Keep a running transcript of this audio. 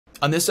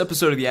On this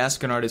episode of the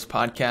Ask an Artist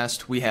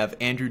podcast, we have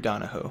Andrew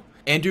Donoho.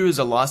 Andrew is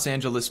a Los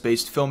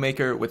Angeles-based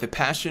filmmaker with a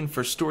passion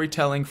for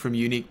storytelling from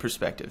unique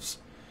perspectives.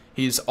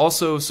 He's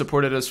also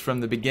supported us from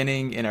the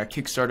beginning in our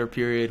Kickstarter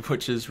period,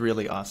 which is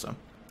really awesome.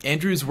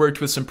 Andrew's worked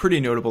with some pretty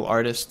notable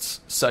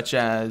artists, such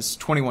as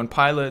 21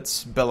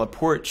 Pilots, Bella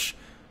Porch,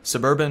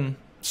 Suburban,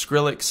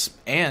 Skrillex,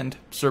 and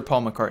Sir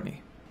Paul McCartney.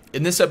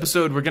 In this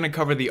episode, we're going to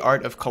cover the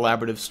art of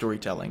collaborative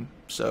storytelling,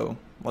 so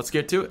let's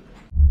get to it.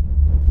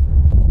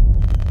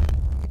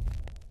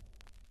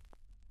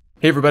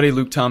 Hey everybody,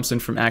 Luke Thompson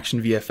from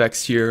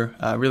ActionVFX here.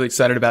 Really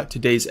excited about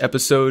today's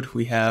episode.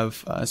 We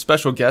have a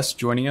special guest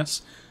joining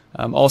us.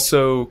 I'm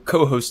also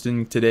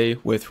co-hosting today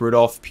with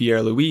Rodolphe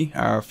Pierre-Louis,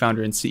 our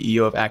founder and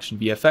CEO of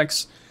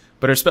ActionVFX.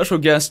 But our special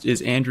guest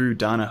is Andrew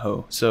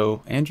Donoho.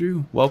 So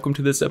Andrew, welcome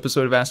to this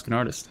episode of Ask an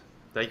Artist.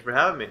 Thank you for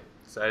having me.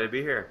 Excited to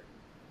be here.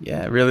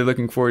 Yeah, really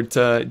looking forward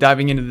to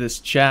diving into this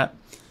chat.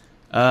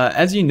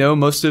 As you know,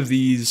 most of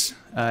these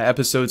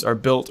episodes are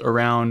built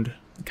around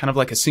kind of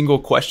like a single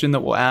question that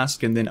we'll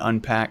ask and then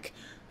unpack,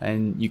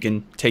 and you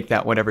can take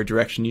that whatever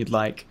direction you'd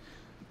like.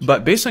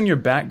 But based on your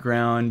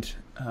background,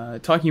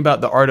 talking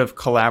about the art of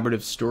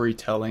collaborative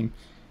storytelling,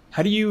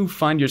 how do you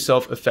find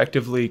yourself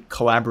effectively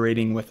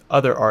collaborating with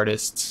other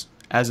artists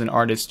as an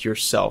artist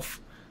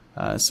yourself?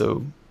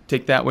 So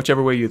take that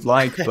whichever way you'd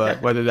like,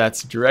 but whether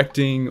that's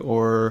directing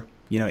or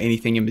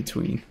anything in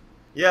between.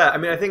 Yeah, I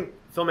mean, I think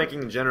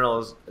filmmaking in general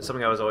is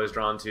something I was always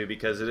drawn to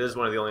because it is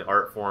one of the only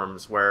art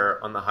forms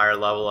where on the higher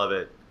level of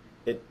it,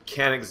 it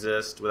can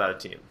exist without a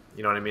team.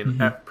 You know what I mean?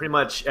 Mm-hmm. Pretty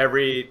much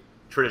every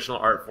traditional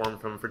art form,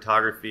 from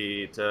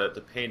photography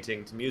to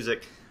painting to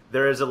music,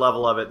 there is a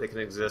level of it that can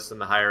exist in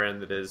the higher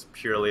end that is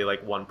purely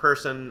like one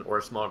person or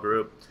a small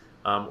group,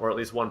 or at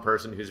least one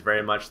person who's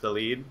very much the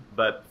lead.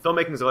 But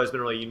filmmaking has always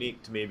been really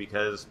unique to me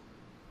because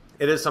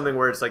it is something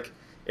where it's like,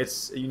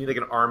 you need like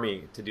an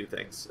army to do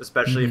things,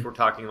 especially if we're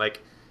talking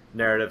like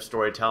narrative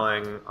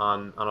storytelling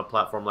on a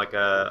platform like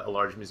a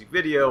large music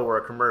video or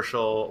a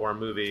commercial or a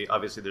movie.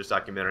 Obviously there's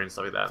documentary and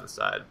stuff like that on the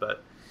side,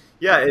 but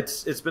yeah,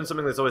 it's been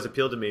something that's always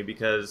appealed to me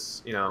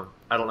because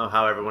I don't know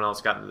how everyone else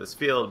got into this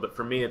field, but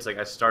for me it's like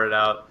I started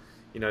out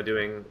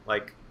doing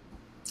like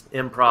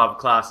improv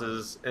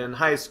classes in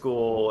high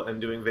school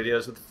and doing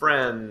videos with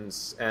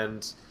friends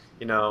and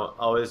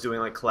always doing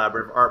like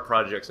collaborative art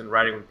projects and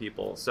writing with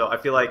people. So I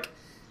feel like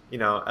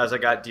as I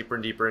got deeper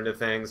and deeper into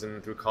things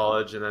and through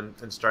college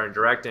and starting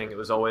directing, it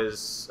was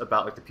always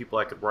about like the people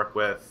I could work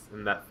with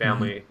and that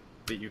family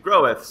that you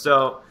grow with.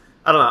 So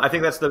I don't know. I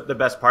think that's the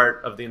best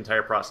part of the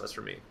entire process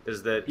for me,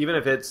 is that even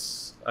if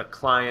it's a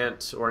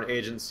client or an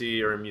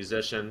agency or a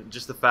musician,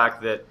 just the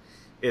fact that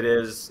it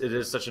is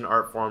such an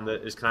art form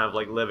that is kind of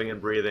like living and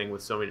breathing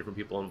with so many different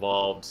people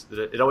involved,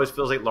 that it always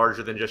feels like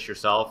larger than just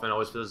yourself, and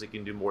always feels like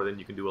you can do more than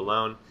you can do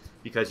alone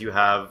because you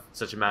have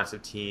such a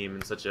massive team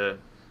and such a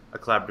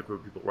collaborative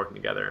group of people working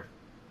together.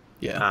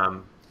 Yeah.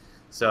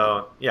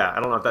 So yeah, I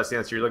don't know if that's the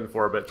answer you're looking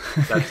for, but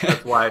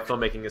that's why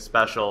filmmaking is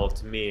special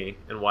to me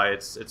and why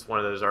it's one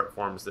of those art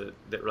forms that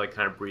really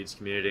kind of breeds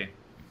community.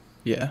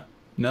 Yeah.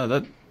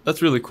 No,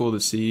 that's really cool to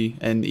see.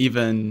 And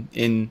even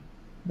in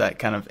that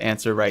kind of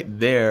answer right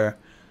there,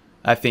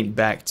 I think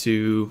back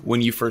to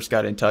when you first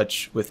got in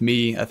touch with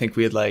me. I think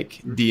we had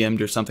like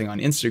DM'd or something on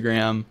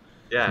Instagram.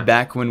 Yeah.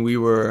 Back when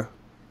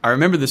I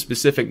remember the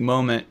specific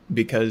moment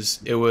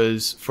because it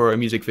was for a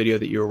music video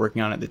that you were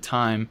working on at the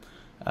time.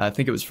 I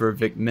think it was for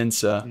Vic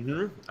Mensa.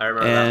 Mm-hmm. I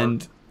remember that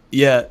one.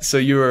 Yeah, so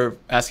you were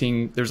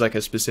asking, there's like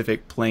a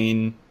specific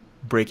plane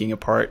breaking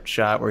apart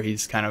shot where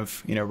he's kind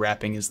of,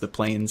 rapping as the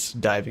plane's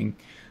diving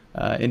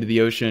into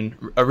the ocean.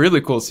 A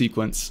really cool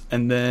sequence.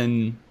 And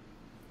then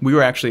we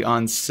were actually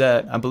on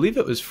set. I believe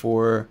it was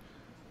for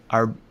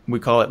we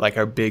call it like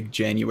our big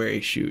January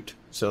shoot.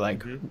 So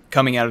like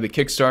coming out of the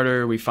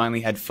Kickstarter, we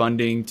finally had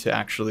funding to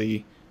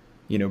actually,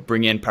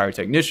 bring in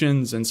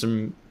pyrotechnicians and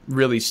some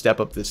really step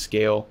up the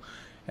scale.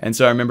 And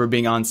so I remember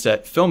being on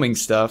set filming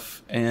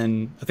stuff,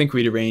 and I think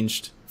we'd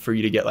arranged for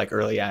you to get like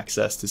early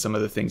access to some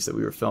of the things that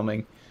we were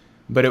filming.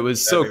 But it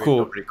was so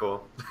cool. Pretty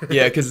cool.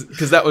 Yeah,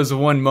 because that was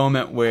one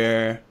moment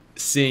where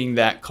seeing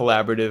that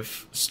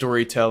collaborative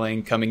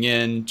storytelling coming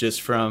in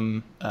just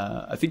from,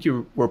 I think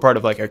you were part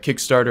of like our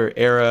Kickstarter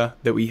era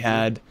that we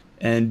had,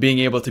 and being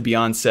able to be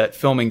on set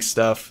filming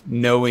stuff,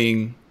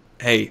 knowing,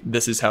 hey,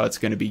 this is how it's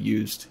going to be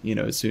used,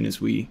 as soon as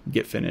we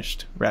get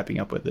finished wrapping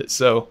up with it.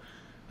 So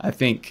I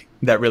think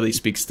that really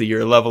speaks to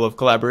your level of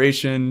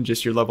collaboration,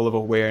 just your level of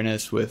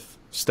awareness with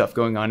stuff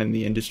going on in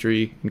the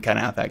industry, and kind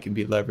of how that can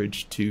be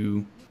leveraged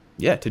to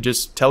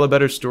just tell a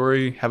better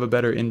story, have a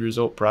better end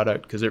result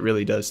product, because it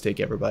really does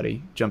take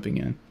everybody jumping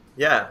in.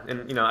 Yeah,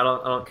 and I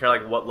don't care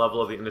like what level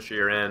of the industry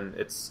you're in.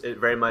 It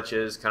very much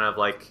is kind of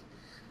like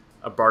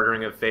a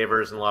bartering of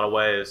favors in a lot of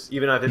ways.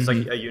 Even if it's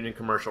like a union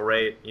commercial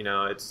rate,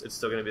 it's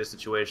still going to be a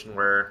situation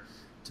where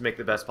to make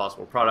the best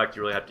possible product,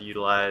 you really have to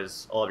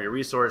utilize all of your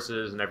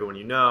resources and everyone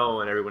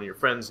and everyone your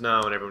friends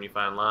know and everyone you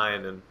find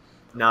online. And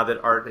now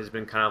that art has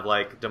been kind of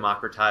like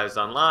democratized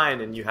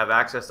online and you have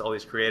access to all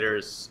these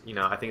creators,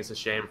 I think it's a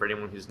shame for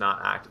anyone who's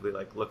not actively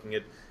like looking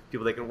at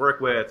people they can work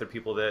with or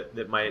people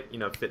that might,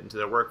 fit into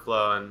their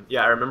workflow. And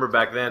yeah, I remember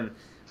back then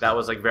that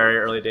was like very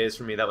early days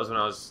for me. That was when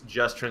I was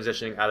just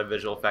transitioning out of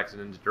visual effects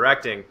and into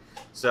directing.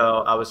 So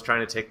I was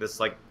trying to take this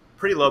like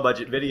pretty low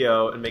budget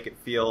video and make it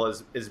feel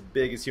as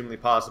big as humanly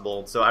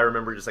possible. So I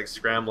remember just like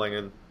scrambling,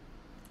 and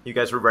you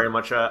guys were very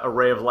much a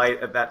ray of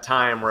light at that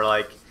time where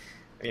like,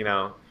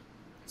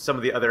 some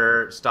of the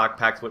other stock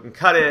packs wouldn't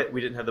cut it.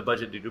 We didn't have the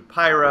budget to do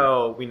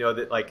pyro. We know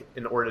that like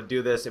in order to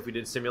do this, if we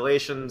did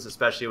simulations,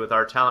 especially with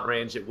our talent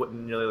range, it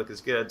wouldn't really look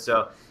as good.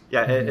 So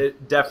yeah,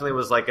 it definitely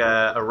was like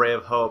a ray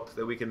of hope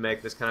that we could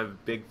make this kind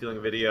of big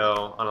feeling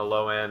video on a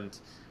low end,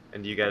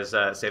 and you guys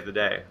saved the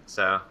day.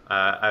 So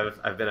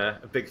I've been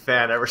a big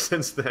fan ever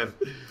since then.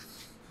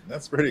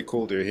 That's pretty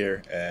cool to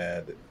hear,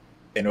 and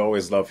I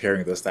always love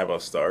hearing those type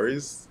of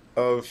stories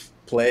of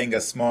playing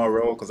a small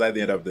role, because at the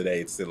end of the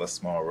day, it's still a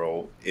small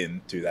role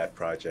into that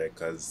project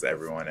because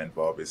everyone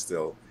involved is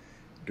still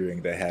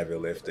doing the heavy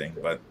lifting.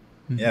 But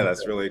yeah,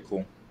 that's really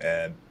cool.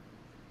 And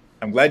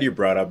I'm glad you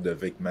brought up the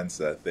Vic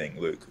Mensa thing,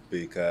 Luke,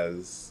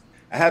 because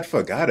I had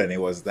forgotten it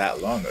was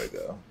that long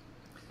ago.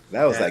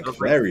 That was like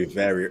very,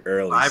 very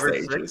early 5 or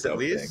stages 6 at of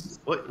least. things.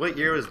 What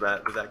year was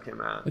that came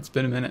out? It's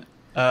been a minute.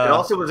 It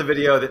also was a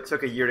video that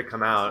took a year to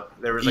come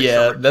out. There was like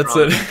yeah, so much that's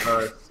drama.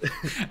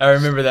 what I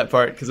remember that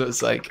part, because it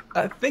was like,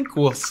 I think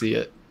we'll see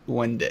it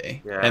one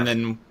day, Yeah. and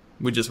then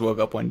we just woke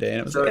up one day and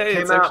it was So like, it hey,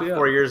 came it's out actually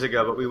 4 out. years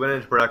ago, but we went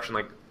into production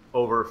like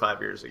over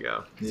 5 years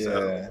ago. Yeah.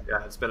 So,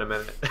 yeah, it's been a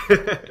minute.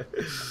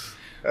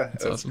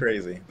 That's awesome.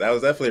 crazy. That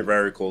was definitely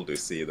very cool to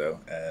see, though.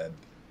 And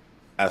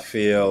I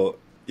feel,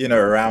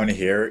 around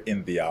here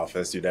in the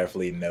office, you're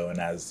definitely known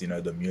as,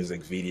 the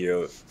music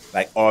video,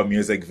 like all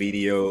music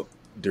video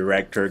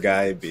director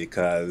guy,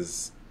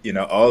 because,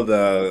 all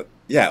the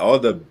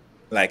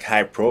like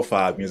high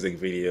profile music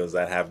videos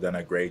that have done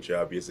a great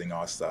job using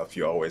our stuff,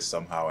 you're always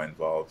somehow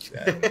involved,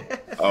 and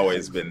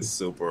always been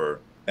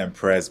super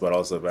impressed, but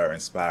also very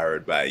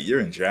inspired by you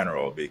in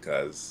general,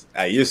 because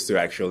I used to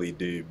actually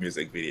do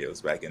music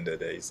videos back in the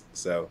days.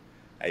 So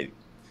I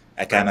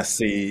kind of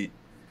see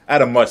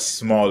at a much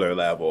smaller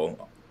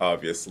level,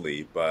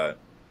 obviously, but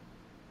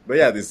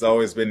yeah, it's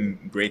always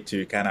been great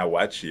to kind of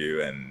watch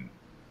you and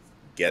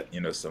get,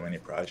 so many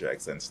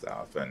projects and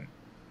stuff. And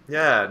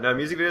Yeah, no,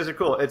 music videos are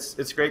cool.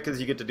 It's great because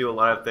you get to do a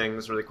lot of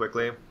things really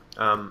quickly.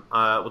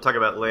 We'll talk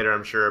about it later,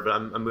 I'm sure, but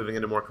I'm moving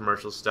into more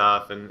commercial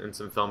stuff and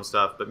some film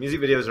stuff. But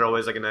music videos are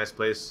always like a nice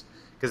place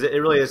because it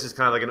really is just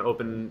kind of like an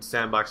open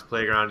sandbox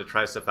playground to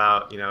try stuff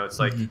out. It's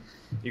like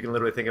you can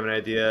literally think of an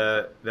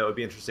idea that would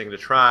be interesting to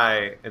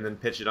try and then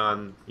pitch it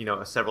on,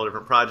 several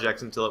different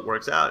projects until it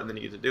works out, and then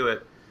you get to do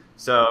it.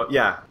 So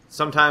yeah,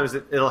 sometimes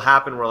it'll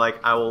happen where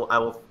like I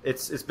will.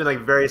 It's been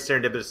like very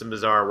serendipitous and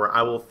bizarre where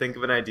I will think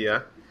of an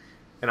idea,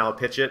 and I'll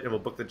pitch it, and we'll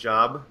book the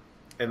job.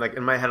 And like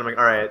in my head, I'm like,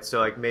 all right, so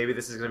like maybe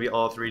this is gonna be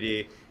all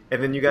 3D,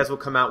 and then you guys will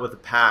come out with a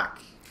pack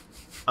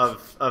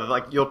of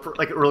like you'll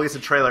like release a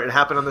trailer. It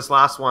happened on this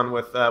last one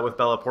with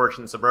Bella Porch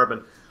and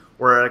Suburban,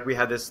 where like we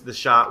had this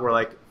shot where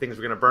like things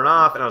were gonna burn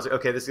off, and I was like,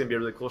 okay, this is gonna be a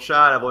really cool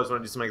shot. I've always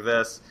wanted to do something like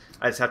this.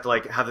 I just have to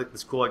like have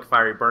this cool like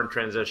fiery burn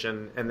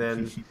transition, and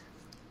then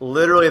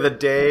literally the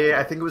day,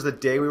 I think it was the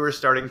day we were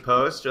starting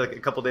post, or like a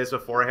couple days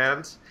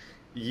beforehand,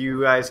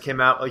 you guys came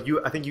out. Like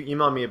I think you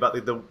emailed me about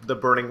like the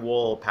burning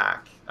wool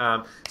pack.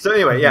 So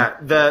anyway, yeah,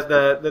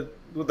 the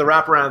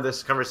wraparound of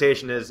this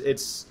conversation is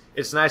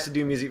it's nice to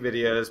do music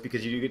videos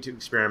because you do get to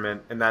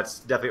experiment, and that's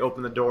definitely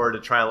opened the door to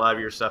try a lot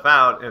of your stuff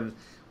out. And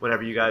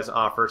whenever you guys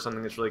offer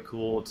something that's really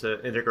cool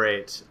to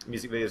integrate,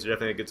 music videos are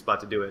definitely a good spot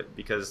to do it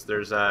because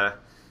there's a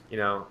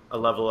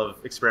level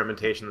of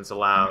experimentation that's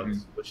allowed,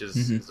 which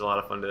is a lot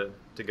of fun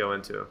to go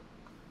into.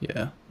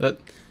 Yeah,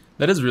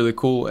 that is really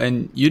cool.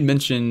 And you'd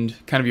mentioned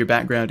kind of your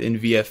background in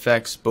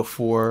VFX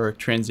before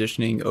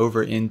transitioning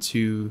over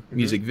into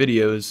music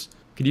videos.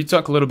 Could you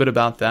talk a little bit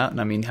about that? And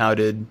I mean, how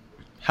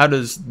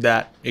does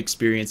that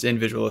experience in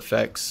visual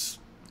effects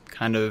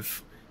kind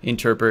of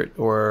interpret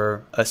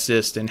or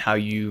assist in how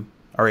you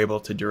are able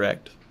to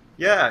direct?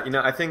 Yeah,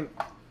 I think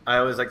I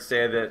always like to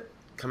say that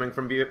coming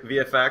from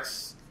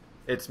VFX,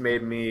 it's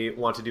made me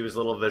want to do as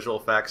little visual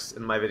effects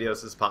in my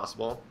videos as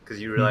possible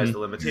because you realize the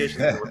limitations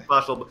and what's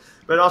possible.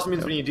 But it also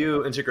means when you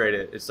do integrate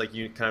it, it's like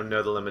you kind of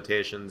know the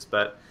limitations.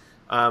 But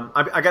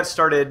I got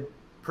started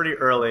pretty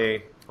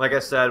early. Like I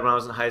said, when I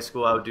was in high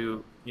school, I would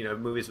do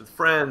movies with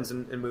friends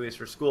and movies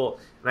for school.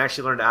 And I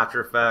actually learned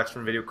After Effects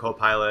from Video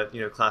Copilot,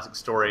 Classic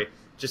Story,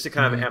 just to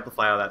kind of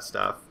amplify all that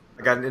stuff.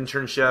 I got an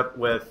internship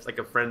with like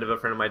a friend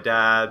of my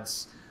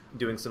dad's,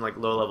 doing some like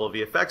low-level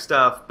VFX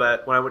stuff.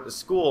 But when I went to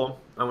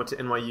school, I went to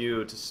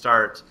NYU to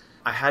start.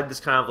 I had this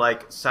kind of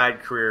like side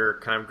career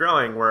kind of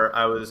growing where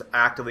I was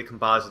actively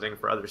compositing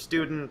for other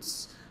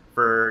students,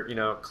 for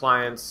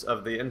clients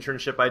of the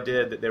internship I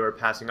did that they were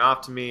passing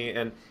off to me,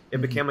 and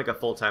it became like a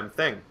full-time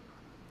thing.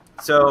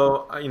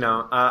 So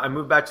I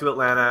moved back to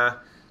Atlanta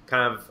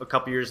kind of a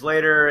couple years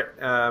later.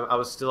 I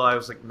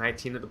was like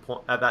 19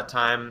 at that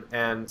time,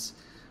 and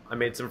I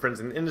made some friends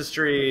in the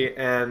industry,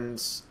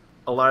 and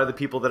a lot of the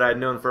people that I had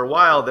known for a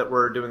while that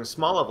were doing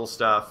small level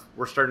stuff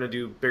were starting to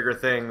do bigger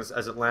things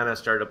as Atlanta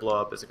started to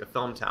blow up as like a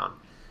film town.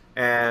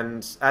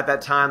 And at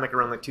that time, like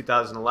around like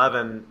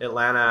 2011,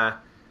 Atlanta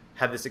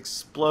had this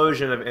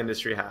explosion of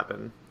industry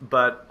happen,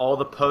 but all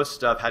the post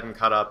stuff hadn't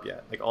caught up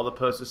yet. Like all the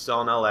post was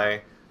still in LA.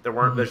 There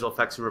weren't visual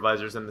effects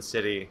supervisors in the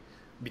city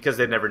because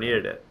they'd never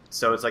needed it.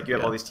 So it's like you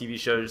have all these TV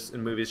shows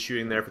and movies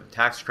shooting there for the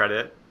tax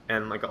credit,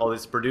 and like all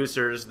these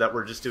producers that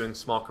were just doing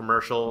small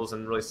commercials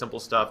and really simple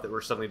stuff that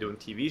were suddenly doing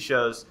TV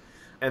shows.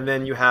 And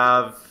then you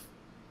have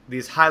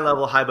these high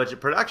level, high budget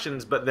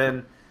productions, but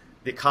then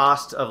the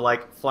cost of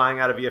like flying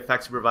out a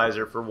VFX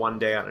supervisor for one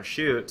day on a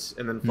shoot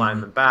and then flying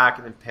them back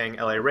and then paying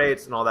LA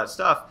rates and all that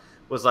stuff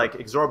was like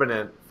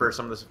exorbitant for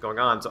some of this stuff going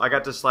on. So I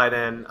got to slide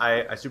in.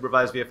 I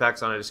supervised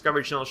VFX on a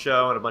Discovery Channel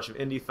show and a bunch of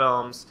indie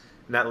films,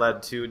 and that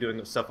led to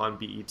doing stuff on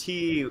BET.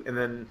 And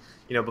then,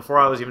 you know, before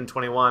I was even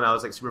 21, I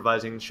was like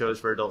supervising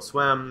shows for Adult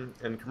Swim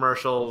and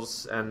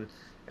commercials and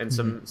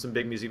some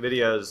big music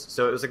videos.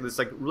 So it was like this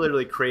like really,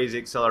 really crazy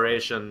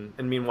acceleration.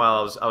 And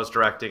meanwhile, I was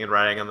directing and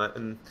writing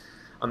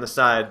on the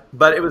side.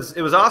 But it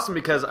was awesome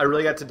because I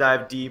really got to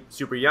dive deep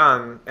super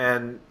young.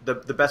 And the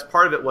best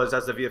part of it was,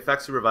 as the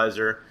VFX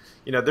supervisor,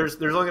 you know, there's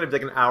only going to be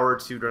like an hour or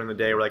two during the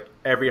day where like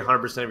every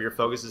 100% of your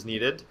focus is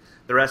needed.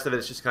 The rest of it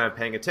is just kind of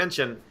paying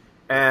attention.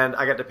 And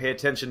I got to pay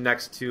attention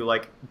next to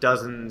like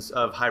dozens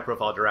of high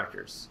profile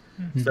directors.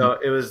 So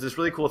it was this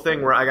really cool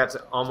thing where I got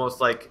to almost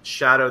like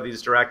shadow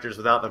these directors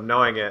without them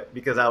knowing it,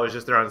 because I was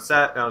just there on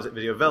set and I was at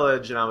Video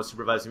Village and I was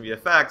supervising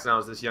VFX and I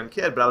was this young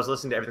kid, but I was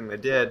listening to everything they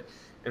did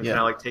and kind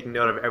of like taking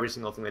note of every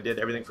single thing they did,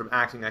 everything from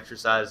acting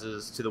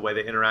exercises to the way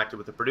they interacted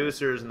with the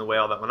producers and the way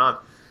all that went on.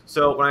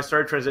 So when I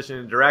started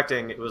transitioning to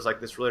directing, it was like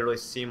this really, really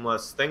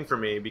seamless thing for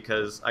me,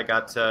 because I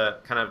got to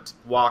kind of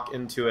walk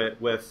into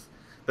it with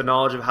the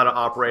knowledge of how to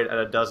operate at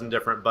a dozen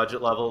different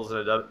budget levels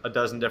and a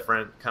dozen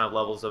different kind of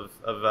levels of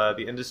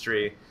the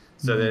industry,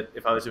 so that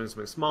if I was doing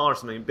something small or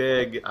something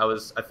big, I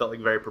felt like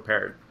very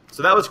prepared.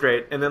 So that was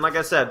great. And then, like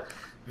I said,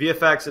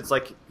 VFX, it's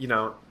like, you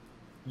know,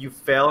 you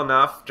fail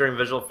enough during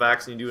visual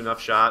effects and you do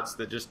enough shots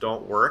that just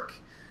don't work,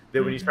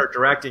 that when you start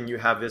directing, you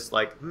have this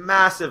like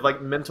massive like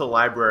mental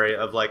library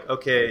of like,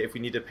 okay, if we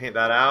need to paint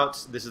that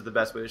out, this is the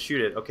best way to shoot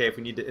it. Okay, if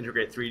we need to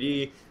integrate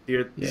 3D,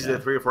 these are the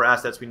 3 or 4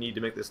 assets we need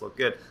to make this look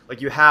good.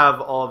 Like you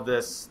have all of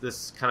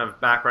this kind of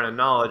background and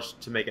knowledge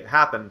to make it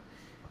happen.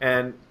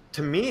 And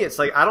to me, it's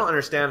like, I don't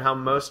understand how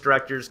most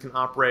directors can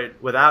operate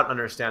without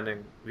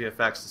understanding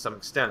VFX to some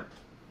extent.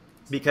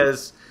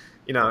 Because,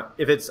 you know,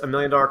 if it's $1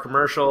 million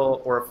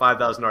commercial or a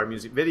 $5,000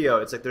 music video,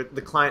 it's like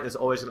the client is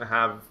always going to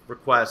have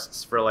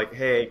requests for like,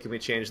 hey, can we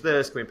change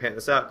this? Can we paint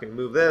this out? Can we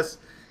move this?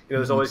 You know,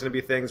 there's always going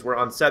to be things where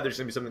on set there's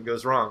going to be something that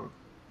goes wrong,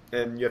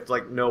 and you have to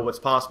like know what's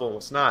possible and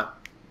what's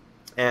not.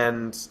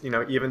 And, you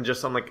know, even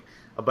just on like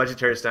a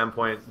budgetary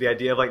standpoint, the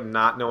idea of like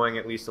not knowing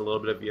at least a little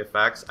bit of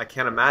VFX, I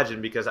can't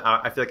imagine, because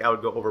I feel like I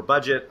would go over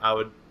budget, I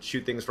would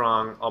shoot things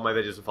wrong, all my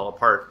videos would fall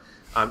apart.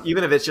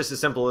 Even if it's just as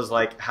simple as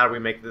like, how do we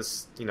make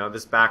this, you know,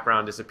 this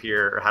background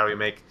disappear, or how do we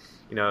make,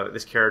 you know,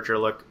 this character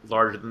look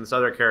larger than this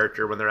other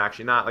character when they're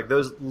actually not. Like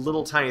those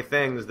little tiny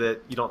things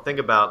that you don't think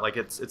about, like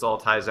it's all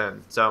ties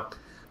in. So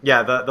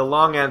yeah, the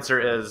long answer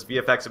is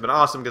VFX have been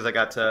awesome because I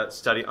got to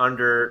study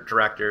under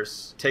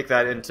directors, take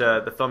that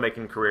into the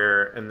filmmaking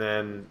career, and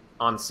then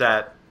on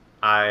set,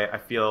 I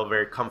feel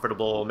very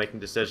comfortable making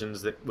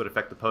decisions that would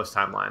affect the post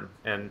timeline.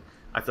 And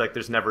I feel like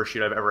there's never a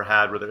shoot I've ever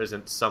had where there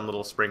isn't some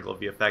little sprinkle of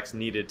VFX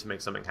needed to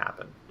make something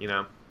happen, you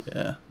know?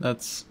 Yeah,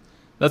 that's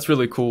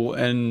really cool.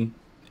 And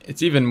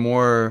it's even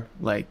more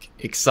like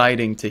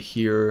exciting to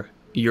hear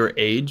your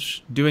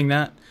age doing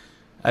that.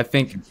 I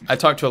think I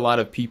talk to a lot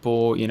of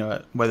people, you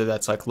know, whether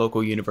that's like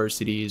local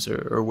universities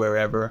or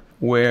wherever,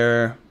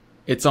 where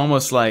it's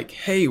almost like,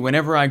 hey,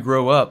 whenever I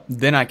grow up,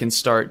 then I can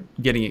start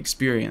getting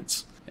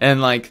experience. And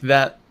like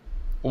that,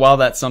 while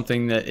that's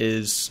something that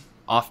is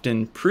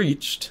often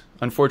preached,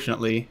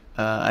 unfortunately,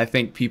 I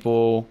think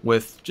people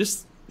with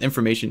just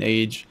information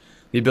age,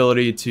 the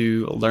ability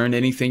to learn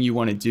anything you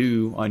want to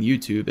do on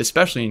YouTube,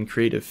 especially in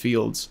creative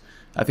fields,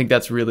 I think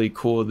that's really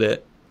cool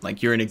that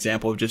like you're an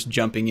example of just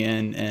jumping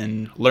in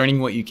and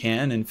learning what you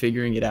can and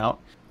figuring it out.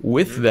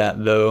 With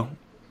that though,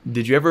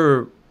 did you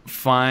ever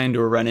find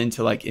or run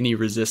into like any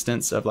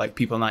resistance of like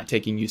people not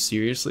taking you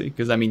seriously?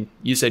 Because I mean,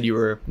 you said you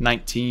were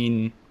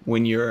 19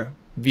 when you're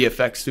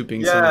VFX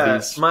souping some of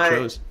these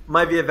shows.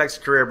 My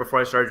VFX career before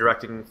I started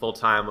directing full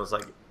time was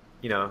like,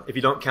 you know, if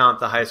you don't count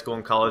the high school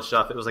and college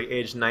stuff, it was like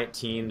age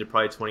 19 to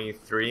probably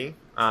 23.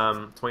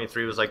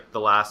 23 was like the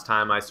last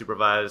time I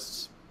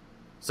supervised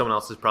someone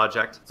else's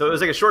project. So it was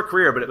like a short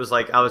career, but it was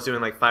like I was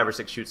doing like 5 or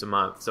 6 shoots a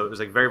month. So it was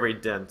like very, very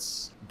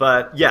dense.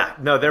 But yeah,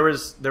 no, there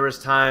was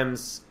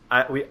times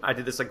I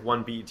did this like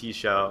one BET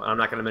show. And I'm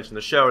not going to mention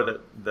the show or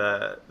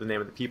the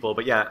name of the people,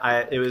 but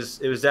yeah, it was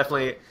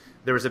definitely.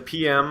 There was a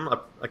PM, a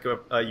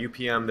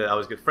UPM that I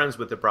was good friends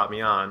with that brought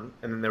me on,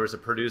 and then there was a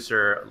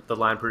producer, the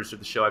line producer of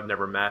the show I've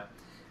never met.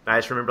 And I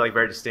just remember like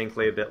very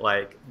distinctly that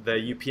like the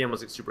UPM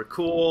was like super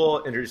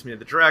cool, introduced me to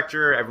the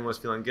director, everyone was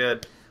feeling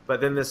good. But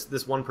then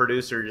this one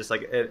producer just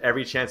like at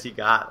every chance he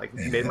got, like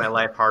made my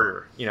life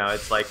harder. You know,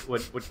 it's like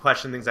would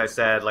question things I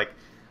said. Like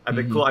I'd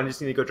be cool. I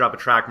just need to go drop a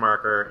track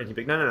marker, and he'd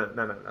be like,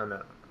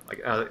 no.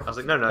 Like I was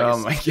like, no. Oh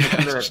my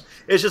gosh.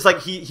 It's just like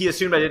he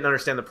assumed I didn't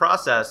understand the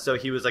process, so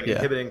he was like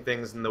inhibiting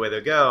things in the way they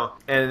go.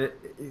 And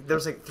there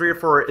was like 3 or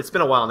 4. It's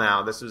been a while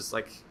now. This was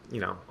like, you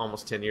know,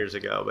 almost 10 years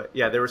ago. But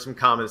yeah, there were some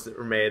comments that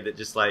were made that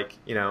just like,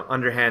 you know,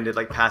 underhanded,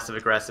 like passive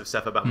aggressive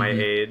stuff about my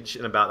age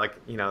and about like,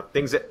 you know,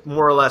 things that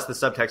more or less the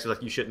subtext was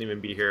like, you shouldn't even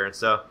be here. And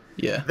so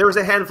there was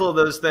a handful of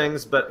those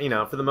things. But, you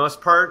know, for the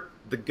most part,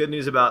 the good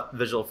news about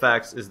visual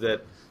effects is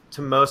that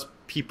to most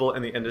people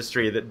in the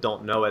industry that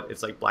don't know it,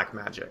 it's like black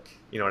magic.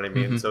 You know what I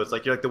mean? So it's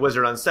like you're like the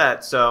wizard on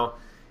set. So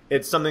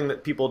it's something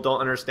that people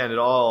don't understand at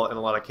all in a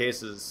lot of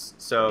cases.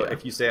 So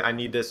if you say, I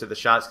need this or the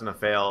shot's going to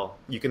fail,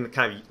 you can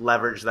kind of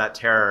leverage that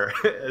terror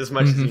as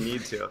much as you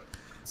need to.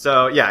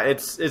 So yeah,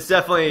 it's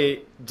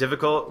definitely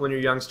difficult when you're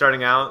young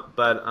starting out.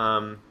 But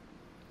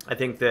I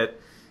think that,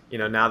 you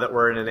know, now that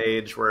we're in an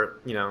age where,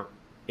 you know,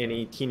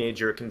 any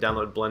teenager can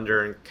download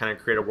Blender and kind of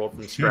create a world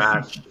from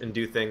scratch and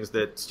do things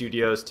that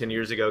studios 10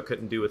 years ago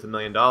couldn't do with $1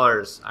 million.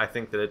 I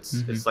think that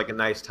it's like a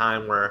nice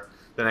time where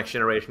the next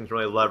generation can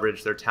really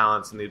leverage their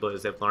talents and the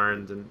abilities they've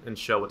learned and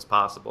show what's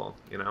possible,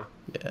 you know?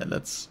 Yeah,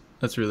 that's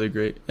really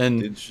great.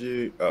 And did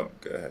you, oh,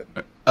 go ahead.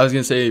 I was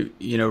going to say,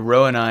 you know,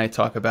 Ro and I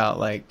talk about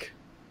like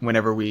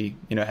whenever we,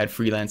 you know, had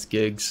freelance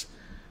gigs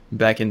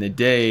back in the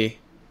day,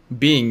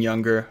 being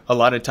younger, a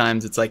lot of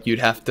times it's like you'd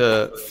have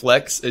to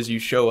flex as you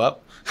show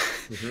up.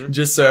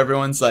 Just so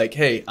everyone's like,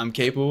 hey, I'm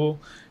capable.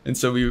 And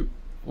so we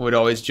would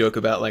always joke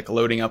about like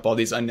loading up all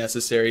these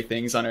unnecessary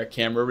things on our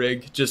camera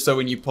rig just so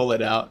when you pull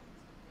it out,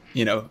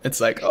 you know,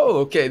 it's like, oh,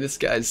 okay, this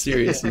guy's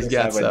serious. He's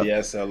got stuff. A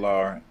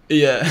DSLR.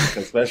 Yeah.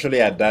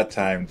 Especially at that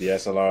time,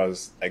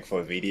 DSLRs, like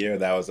for video,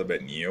 that was a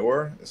bit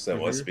newer. So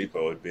most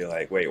people would be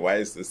like, wait, why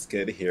is this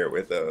kid here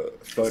with a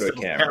photo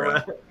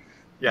camera?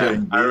 Yeah,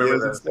 I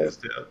remember those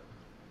too.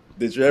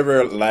 Did you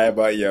ever lie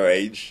about your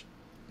age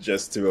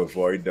just to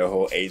avoid the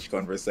whole age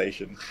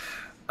conversation?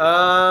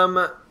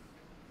 I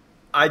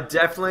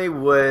definitely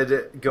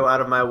would go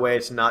out of my way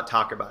to not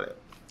talk about it.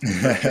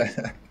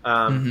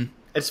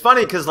 It's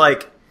funny because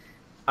like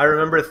I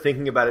remember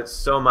thinking about it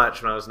so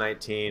much when I was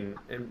 19,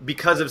 and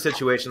because of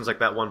situations like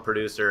that one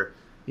producer.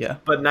 Yeah.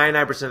 But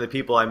 99% of the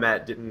people I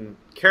met didn't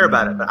care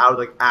about it, but I would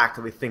like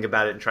actively think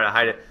about it and try to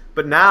hide it.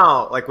 But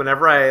now, like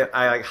whenever I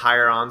like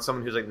hire on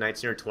someone who's like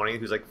 19 or 20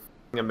 who's like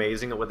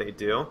amazing at what they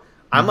do,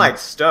 I'm like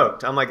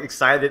stoked. I'm like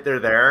excited that they're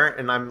there,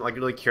 and I'm like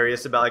really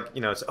curious about like,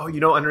 you know, so, oh, you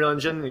know, Unreal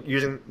Engine,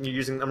 you're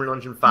using Unreal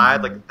Engine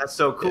 5, like that's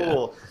so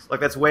cool. Like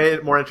that's way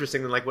more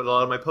interesting than like what a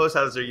lot of my post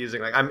houses are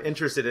using. Like I'm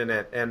interested in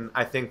it, and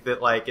I think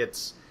that like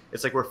it's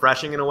like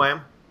refreshing in a way.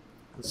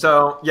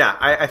 So yeah,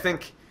 I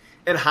think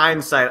in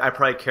hindsight, I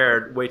probably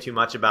cared way too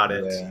much about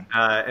it,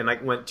 and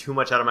like went too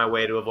much out of my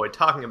way to avoid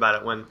talking about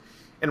it. When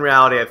in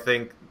reality, I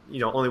think, you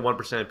know, only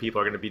 1% of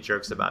people are going to be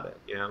jerks about it.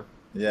 You know.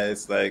 Yeah,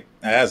 it's like,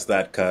 I asked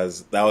that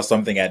because that was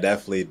something I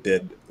definitely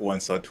did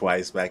once or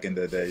twice back in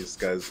the days,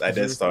 because I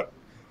did start,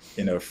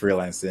 you know,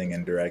 freelancing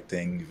and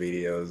directing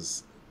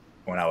videos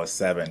when I was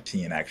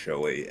 17,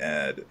 actually.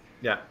 And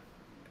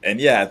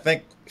yeah, I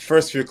think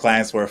first few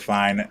clients were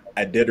fine.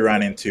 I did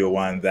run into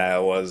one that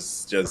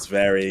was just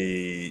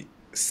very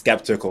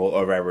skeptical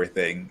of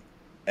everything.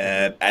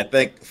 And I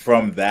think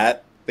from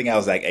that, I think I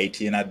was like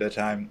 18 at the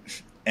time.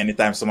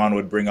 Anytime someone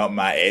would bring up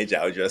my age,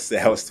 I would just say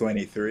I was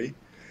 23.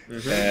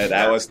 And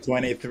I was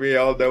 23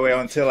 all the way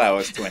until I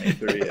was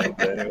 23. And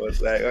then it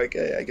was like,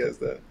 okay, I guess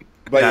that.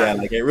 But yeah,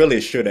 like it really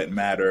shouldn't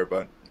matter,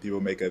 but people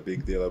make a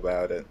big deal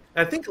about it.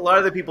 I think a lot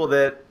of the people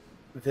that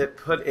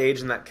put age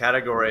in that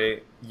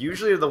category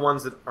usually are the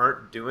ones that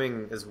aren't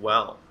doing as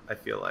well, I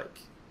feel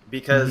like.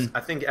 Because I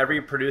think every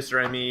producer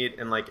I meet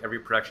and like every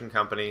production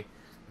company,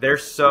 they're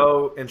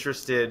so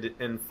interested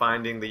in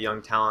finding the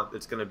young talent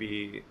that's going to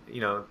be,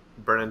 you know,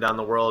 burning down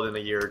the world in a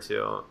year or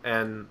two.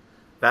 And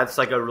that's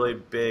like a really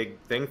big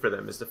thing for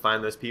them, is to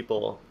find those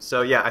people.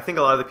 So yeah, I think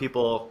a lot of the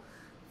people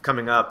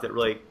coming up that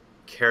really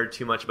care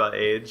too much about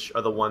age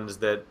are the ones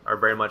that are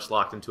very much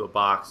locked into a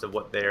box of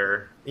what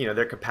their, you know,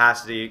 their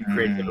capacity,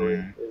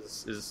 creativity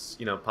is,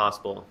 you know,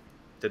 possible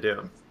to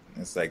do.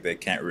 It's like they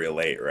can't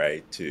relate,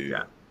 right, to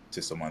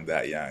someone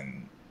that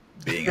young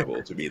being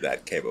able to be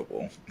that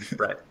capable.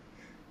 Right.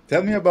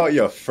 Tell me about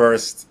your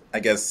first,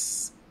 I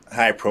guess,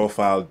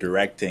 high-profile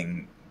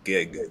directing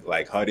gig.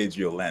 Like, how did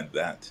you land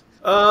that?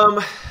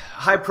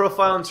 High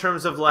profile in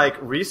terms of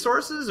like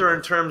resources, or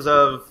in terms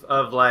of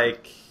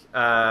like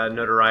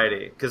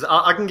notoriety? Because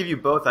I can give you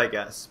both, I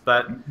guess.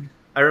 But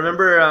I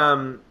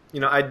remember, you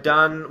know, I'd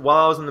done,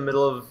 while I was in the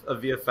middle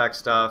of VFX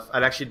stuff,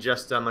 I'd actually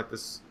just done like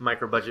this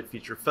micro budget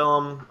feature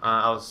film.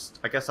 I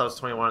guess I was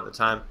 21 at the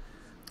time.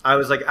 I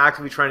was like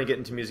actively trying to get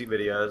into music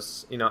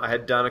videos. You know, I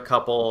had done a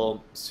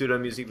couple pseudo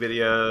music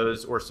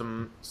videos or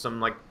some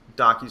like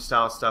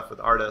docu-style stuff with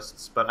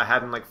artists, but I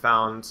hadn't like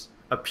found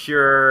a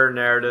pure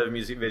narrative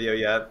music video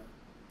yet.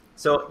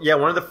 So yeah,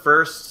 one of the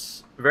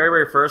first, very,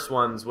 very first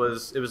ones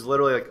was, it was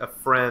literally like a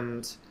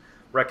friend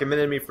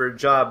recommended me for a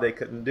job they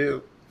couldn't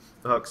do.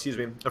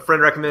 a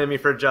friend recommended me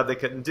for a job they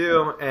couldn't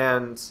do,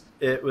 and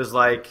it was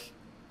like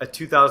a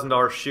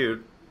 $2,000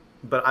 shoot.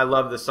 But I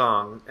love the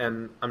song,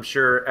 and I'm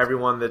sure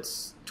everyone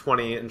that's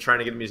 20 and trying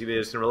to get a music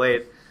video can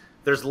relate.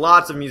 There's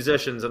lots of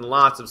musicians and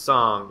lots of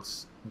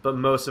songs, but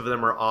most of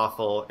them are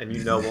awful and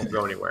won't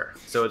go anywhere.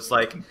 So it's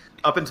like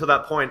up until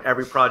that point,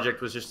 every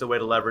project was just a way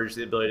to leverage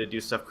the ability to do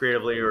stuff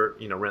creatively or,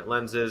 rent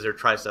lenses or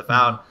try stuff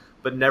out,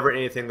 but never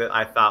anything that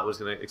I thought was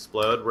going to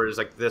explode. Whereas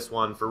like this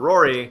one for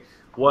Rory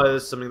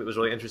was something that was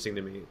really interesting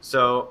to me.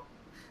 So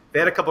they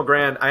had a couple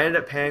grand. I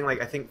ended up paying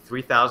like, I think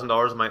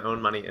 $3,000 of my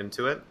own money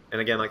into it. And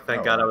again, like,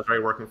 thank God I was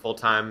already working full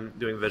time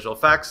doing visual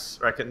effects,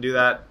 or I couldn't do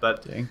that.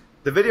 But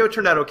the video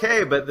turned out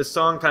okay, but the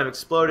song kind of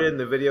exploded and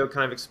the video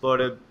kind of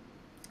exploded.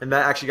 And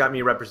that actually got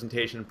me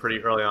representation pretty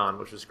early on,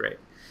 which was great.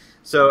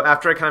 So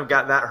after I kind of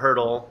got that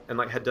hurdle and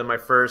like had done my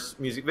first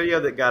music video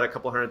that got a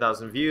couple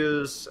 100,000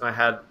 views, I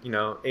had,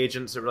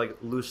 agents that were like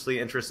loosely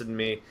interested in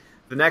me.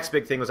 The next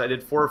big thing was I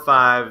did 4 or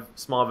 5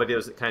 small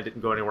videos that kind of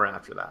didn't go anywhere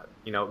after that,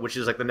 which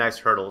is like the next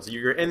hurdles.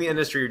 You're in the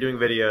industry, you're doing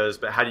videos,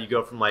 but how do you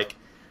go from like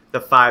the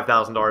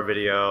 $5,000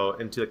 video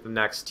into like the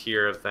next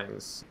tier of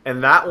things?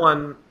 And that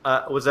one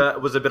was a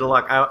bit of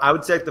luck. I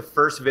would say like the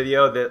first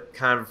video that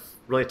kind of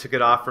really took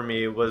it off for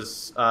me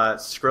was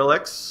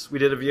Skrillex. We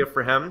did a video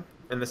for him,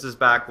 and this is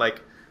back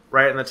like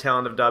right in the tail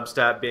end of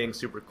dubstep being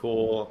super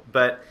cool.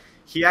 But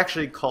he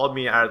actually called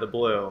me out of the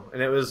blue,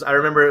 and I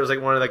remember it was like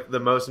one of like the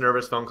most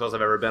nervous phone calls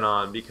I've ever been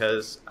on,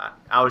 because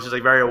I was just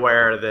like very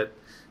aware that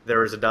there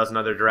was a dozen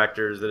other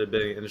directors that had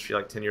been in the industry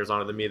like 10 years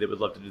older than me that would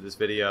love to do this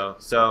video.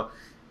 So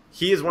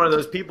he is one of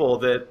those people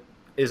that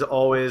is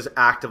always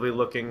actively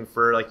looking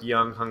for like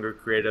young, hungry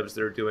creatives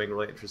that are doing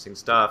really interesting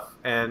stuff,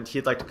 and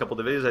he liked a couple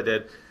of the videos I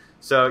did.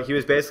 So he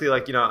was basically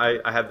like,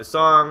 I have the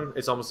song,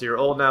 it's almost a year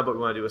old now, but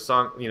we want to do a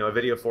song, a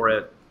video for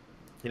it.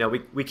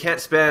 We can't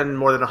spend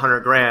more than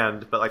 100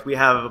 grand, but like we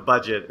have a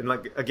budget. And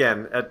like,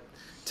 again,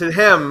 to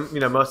him,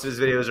 most of his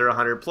videos are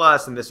 100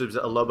 plus, and this was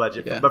a low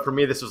budget. Yeah. But for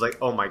me, this was like,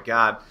 oh my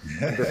God,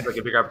 this is like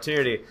a big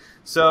opportunity.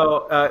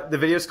 So the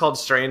video is called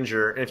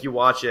Stranger, and if you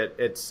watch it,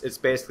 it's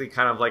basically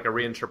kind of like a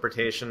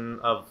reinterpretation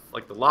of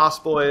like the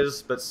Lost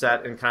Boys, but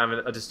set in kind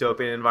of a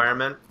dystopian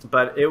environment.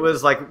 But it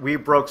was like we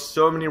broke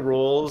so many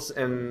rules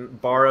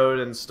and borrowed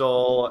and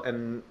stole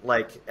and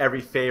like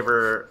every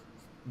favor,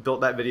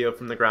 built that video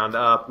from the ground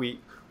up.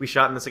 We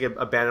shot in this like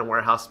abandoned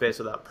warehouse space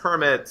without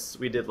permits.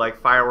 We did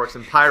like fireworks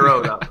and pyro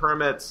without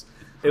permits.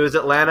 It was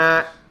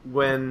Atlanta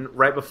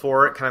right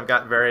before it kind of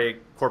got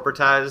very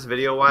corporatized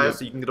video-wise,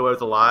 so you can get away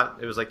with a lot.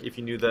 It was like if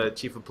you knew the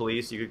chief of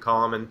police, you could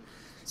call him and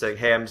say,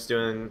 hey, I'm just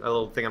doing a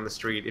little thing on the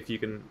street. If you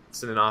can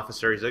send an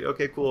officer, he's like,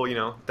 okay, cool,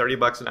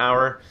 $30 an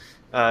hour.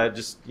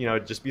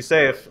 Just be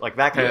safe. Like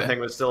that kind of thing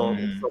was still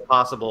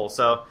possible.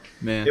 So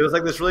it was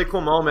like this really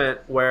cool moment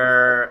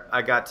where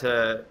I got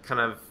to kind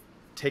of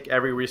take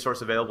every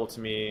resource available to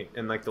me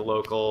in like the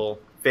local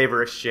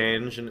favor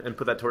exchange and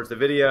put that towards the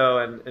video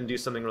and do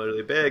something really,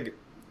 really big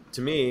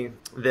to me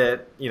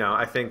that,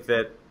 I think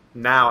that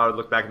now I would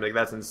look back and be like,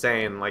 that's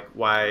insane. Like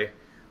why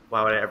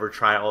would I ever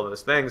try all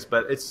those things?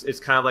 But it's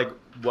kind of like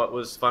what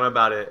was fun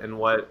about it and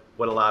what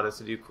allowed us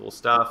to do cool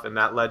stuff. And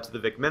that led to the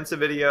Vic Mensa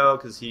video,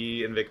 because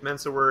he and Vic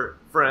Mensa were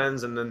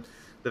friends. And then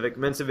the Vic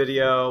Mensa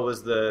video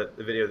was the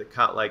video that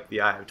caught like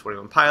the eye of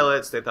 21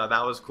 Pilots. They thought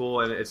that was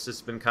cool. And it's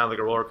just been kind of like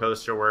a roller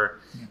coaster where,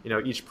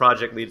 each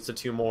project leads to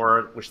 2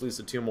 more, which leads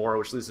to 2 more,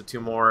 which leads to 2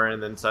 more.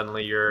 And then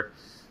suddenly you're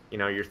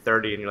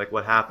 30 and you're like,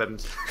 what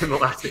happened in the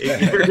last 8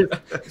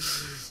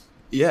 years?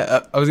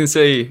 Yeah, I was going to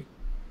say,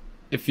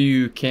 if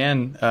you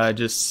can,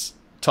 just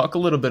talk a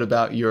little bit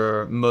about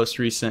your most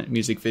recent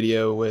music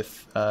video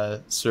with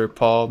Sir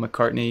Paul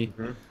McCartney.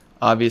 Mm-hmm.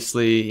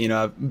 Obviously,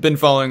 I've been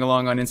following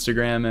along on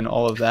Instagram and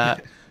all of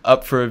that.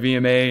 Up for a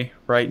VMA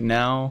right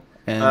now.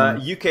 And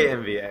UK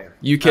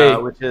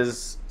MVA. Which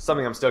is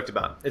something I'm stoked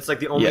about. It's like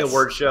the only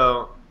award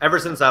show. Ever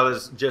since I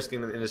was just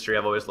getting into the industry,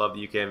 I've always loved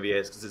the UK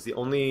MVAs, because it's the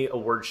only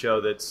award show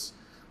that's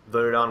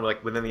voted on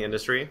like within the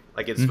industry.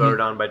 Like it's voted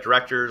on by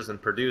directors and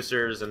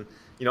producers, and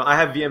I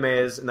have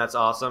VMAs, and that's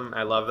awesome.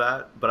 I love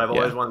that, but I've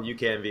always wanted the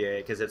UK MVA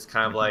because it's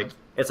kind of like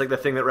it's like the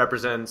thing that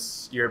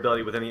represents your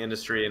ability within the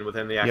industry and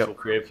within the actual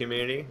creative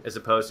community, as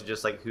opposed to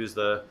just like who's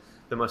the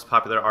most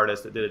popular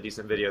artist that did a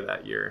decent video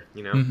that year.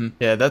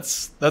 Yeah,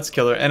 that's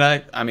killer. And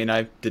I mean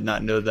I did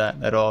not know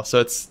that at all,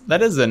 so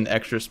that is an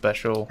extra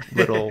special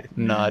little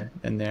nod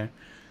in there.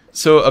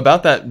 So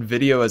about that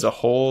video as a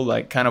whole,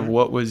 like kind of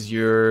what was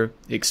your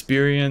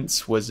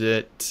experience? Was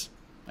it,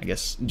 I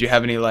guess, do you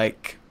have any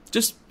like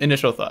just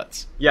initial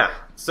thoughts? Yeah.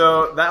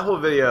 So that whole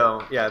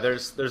video,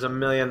 there's a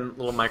million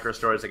little micro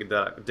stories I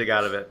could dig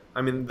out of it.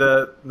 I mean,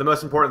 the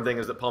most important thing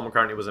is that Paul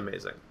McCartney was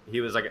amazing.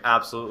 He was like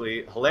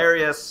absolutely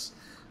hilarious.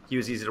 He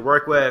was easy to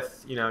work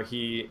with.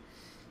 He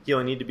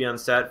only needed to be on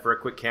set for a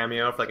quick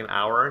cameo for like an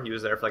hour. He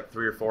was there for like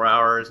 3 or 4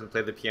 hours and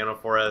played the piano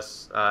for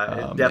us.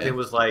 It definitely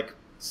was like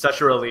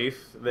such a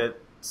relief that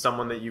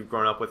someone that you've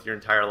grown up with your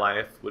entire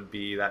life would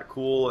be that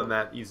cool and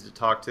that easy to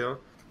talk to.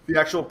 The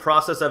actual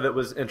process of it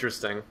was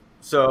interesting.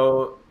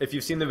 So if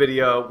you've seen the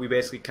video, we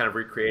basically kind of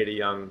recreate a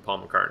young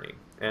Paul McCartney.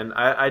 And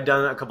I'd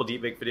done a couple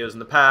deepfake videos in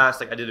the past.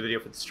 Like I did a video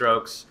for the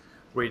Strokes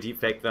where you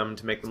deepfake them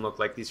to make them look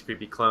like these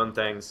creepy clone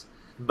things.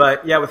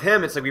 But yeah, with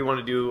him, it's like we want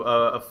to do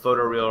a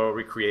photoreal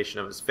recreation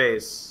of his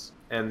face,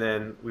 and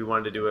then we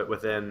wanted to do it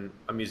within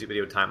a music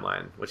video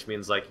timeline, which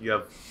means like you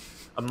have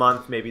a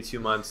month, maybe 2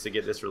 months to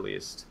get this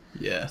released.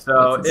 Yeah.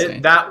 So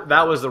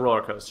that was the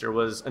roller coaster.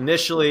 Was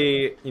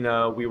initially, you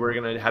know, we were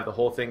gonna have the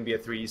whole thing be a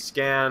 3D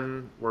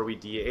scan where we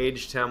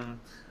de-aged him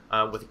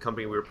with the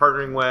company we were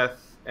partnering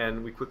with,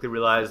 and we quickly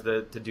realized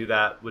that to do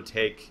that would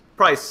take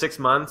probably 6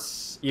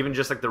 months. Even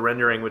just like the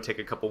rendering would take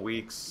a couple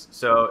weeks.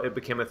 So it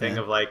became a thing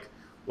of like,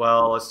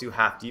 well, let's do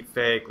half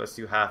deepfake, let's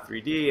do half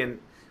 3D, and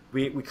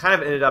we kind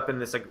of ended up in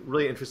this like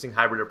really interesting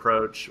hybrid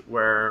approach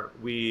where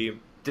we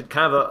did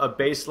kind of a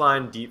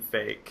baseline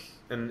deepfake.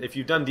 And if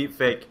you've done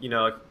deepfake, you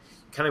know,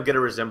 kind of get a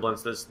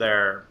resemblance that's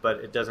there, but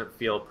it doesn't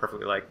feel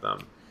perfectly like them.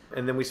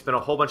 And then we spent a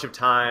whole bunch of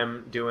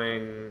time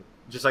doing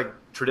just like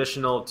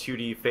traditional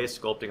 2D face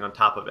sculpting on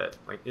top of it.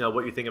 Like, you know,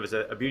 what you think of as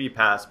a beauty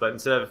pass, but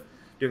instead of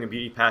doing a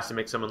beauty pass to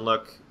make someone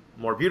look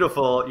more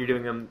beautiful, you're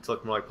doing them to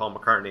look more like Paul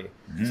McCartney.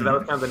 So that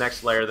was kind of the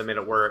next layer that made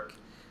it work.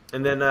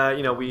 And then,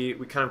 you know, we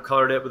kind of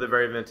colored it with a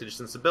very vintage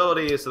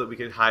sensibility so that we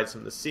could hide some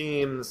of the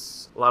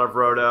seams, a lot of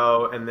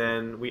roto, and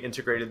then we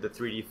integrated the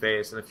 3D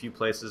face in a few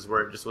places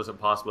where it just wasn't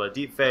possible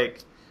to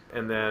deepfake,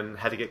 and then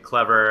had to get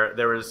clever.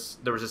 There was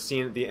a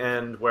scene at the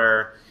end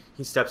where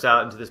he steps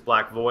out into this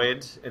black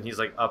void, and he's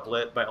like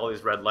uplit by all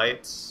these red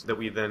lights that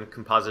we then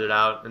composited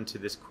out into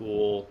this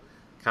cool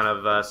kind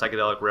of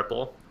psychedelic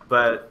ripple.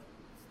 But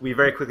we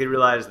very quickly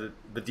realized that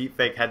the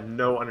deepfake had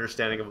no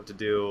understanding of what to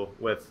do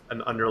with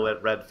an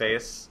underlit red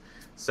face.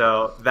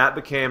 So that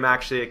became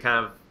actually a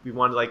kind of, we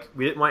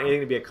didn't want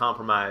anything to be a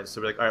compromise.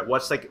 So we're like, all right,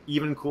 what's like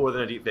even cooler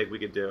than a deepfake we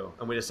could do?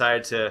 And we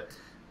decided to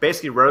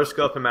basically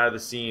rotoscope him out of the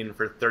scene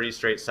for 30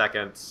 straight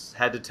seconds,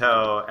 head to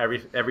toe,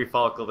 every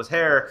follicle of his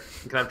hair,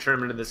 and kind of turn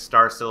him into this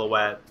star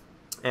silhouette.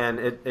 And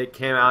it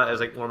came out as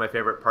like one of my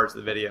favorite parts of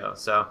the video.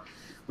 So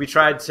we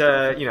tried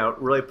to, you know,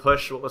 really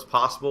push what was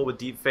possible with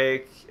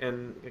deepfake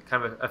and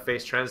kind of a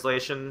face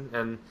translation,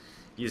 and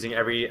using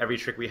every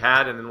trick we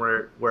had. And then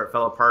where it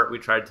fell apart, we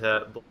tried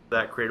to build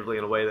that creatively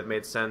in a way that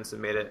made sense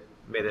and made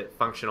it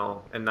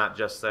functional and not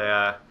just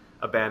a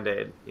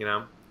Band-Aid, you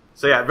know.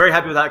 So yeah, very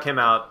happy with how it came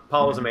out.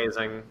 Paul was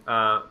amazing.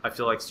 I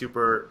feel like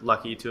super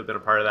lucky to have been a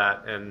part of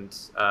that, and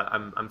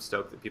I'm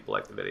stoked that people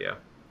like the video.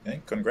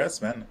 Hey,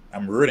 congrats, man!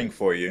 I'm rooting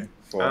for you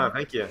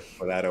thank you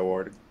for that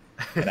award.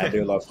 And I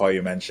do love how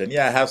you mentioned,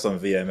 I have some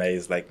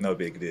VMAs, like no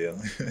big deal.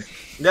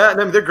 Yeah,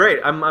 no, they're great.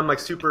 I'm like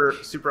super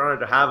honored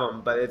to have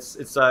them. But it's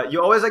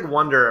you always like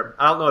wonder.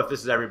 I don't know if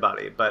this is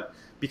everybody, but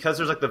because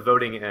there's like the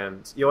voting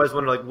end, you always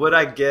wonder like, would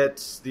I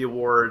get the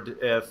award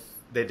if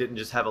they didn't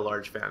just have a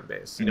large fan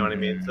base? You know what I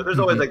mean? So there's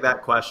always like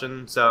that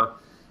question. So,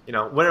 you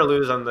know, win or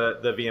lose on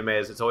the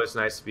VMAs, it's always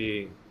nice to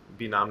be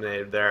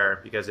nominated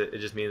there, because it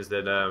just means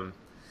that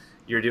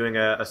you're doing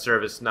a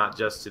service not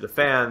just to the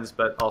fans,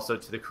 but also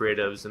to the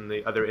creatives and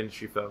the other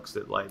industry folks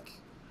that like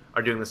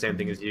are doing the same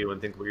thing as you and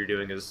think what you're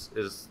doing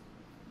is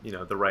you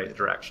know, the right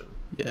direction.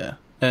 Yeah,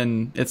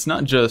 and it's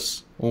not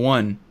just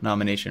one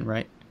nomination,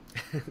 right?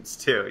 It's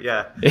two,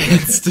 yeah.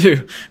 It's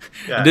two.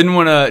 Yeah. Didn't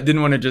want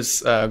to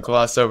just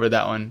gloss over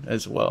that one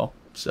as well.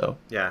 So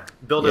yeah,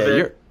 Build a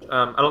Bit.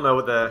 I don't know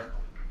what the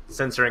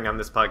censoring on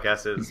this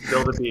podcast is.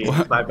 Build a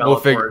Beat by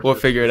Bella we'll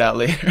figure it out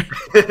later.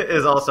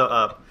 Is also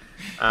up.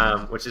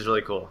 Which is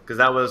really cool, because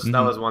that was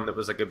one that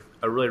was like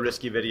a really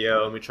risky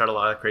video, and we tried a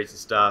lot of crazy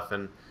stuff,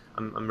 and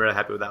I'm really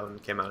happy with that one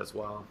that came out as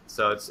well.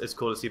 So it's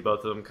cool to see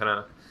both of them kind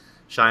of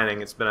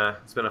shining. It's been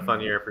a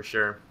fun year for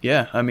sure.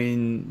 Yeah, I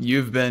mean,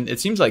 it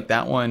seems like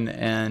that one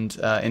and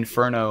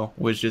Inferno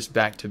was just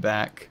back to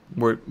back.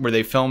 Were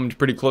they filmed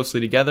pretty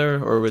closely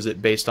together, or was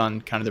it based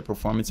on kind of the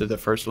performance of the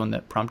first one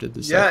that prompted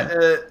the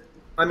second? Yeah,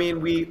 I mean,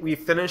 we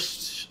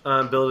finished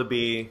Build a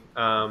Bee.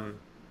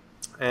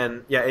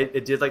 And yeah,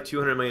 it did like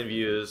 200 million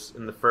views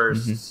in the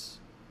first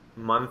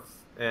month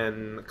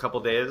and a couple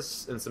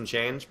days and some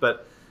change.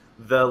 But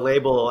the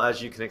label,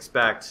 as you can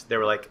expect, they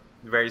were like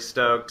very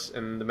stoked,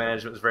 and the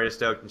management was very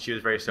stoked, and she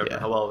was very stoked at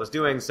how well it was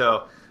doing.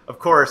 So of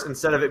course,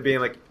 instead of it being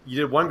like, you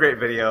did one great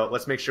video,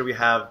 let's make sure we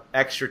have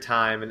extra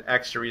time and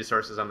extra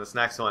resources on this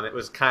next one, it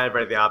was kind of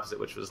right the opposite,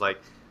 which was like,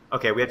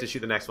 okay, we have to shoot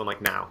the next one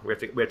like now. We have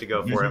to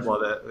go for it while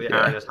the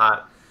iron is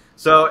hot.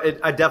 So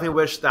I definitely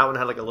wish that one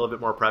had like a little bit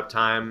more prep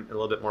time and a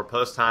little bit more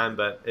post time,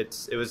 but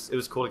it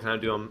was cool to kind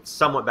of do them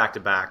somewhat back to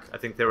back. I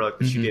think they were like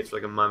the shoot dates were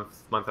like a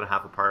month and a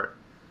half apart.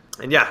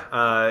 And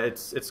yeah,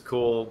 it's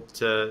cool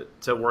to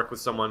work with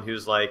someone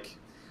who's like,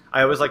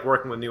 I always like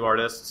working with new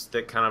artists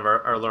that kind of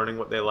are learning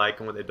what they like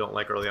and what they don't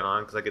like early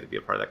on, because I get to be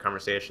a part of that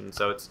conversation.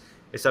 So it's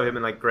definitely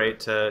been like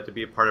great to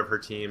be a part of her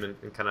team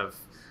and kind of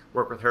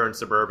work with her in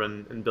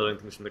Suburban and building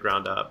things from the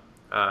ground up,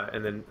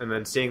 and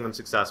then seeing them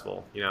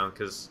successful, you know,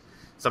 because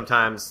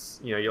sometimes,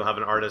 you know, you'll have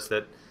an artist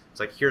that it's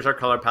like, here's our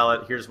color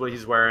palette, here's what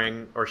he's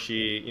wearing, or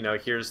she, you know,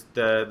 here's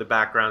the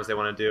backgrounds they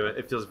want to do.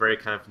 It feels very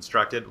kind of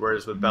constructed,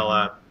 whereas with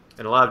Bella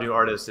and a lot of new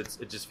artists,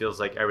 it just feels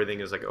like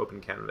everything is like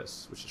open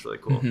canvas, which is really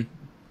cool.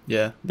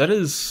 Yeah, that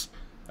is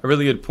a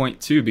really good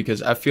point too,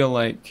 because I feel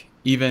like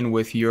even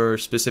with your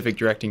specific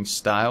directing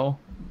style,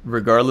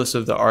 regardless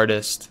of the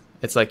artist,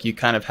 it's like you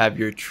kind of have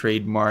your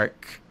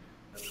trademark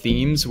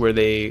themes where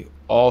they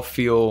all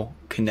feel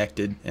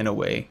connected in a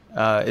way.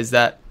 Is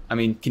that, I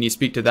mean, can you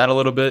speak to that a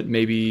little bit?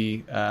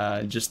 Maybe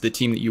just the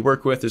team that you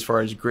work with as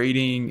far as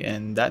grading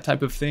and that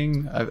type of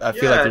thing? I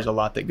feel like there's a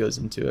lot that goes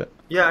into it.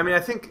 Yeah, I mean, I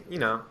think, you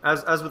know,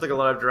 as with like a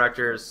lot of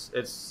directors,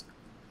 it's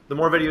the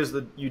more videos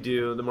that you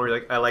do, the more you're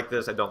like, I like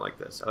this, I don't like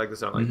this. I like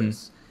this, I don't like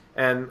this.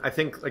 And I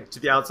think like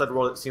to the outside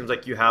world, it seems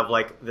like you have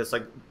like this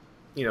like,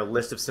 you know,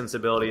 list of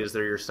sensibilities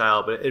that are your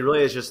style, but it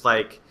really is just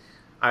like,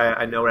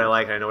 I know what I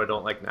like, and I know what I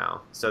don't like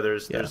now. So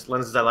there's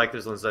lenses I like,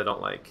 there's lenses I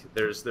don't like.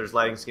 There's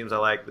lighting schemes I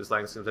like, there's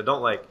lighting schemes I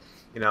don't like.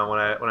 You know, when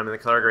I'm in the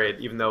color grade,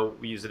 even though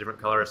we use a different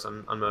colorist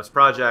on most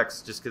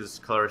projects, just because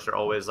colorists are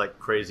always like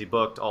crazy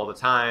booked all the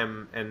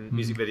time, and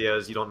music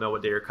videos, you don't know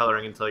what day you're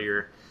coloring until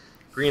you're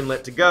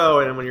greenlit to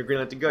go, and when you're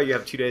greenlit to go, you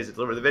have 2 days to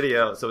deliver the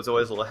video, so it's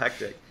always a little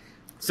hectic.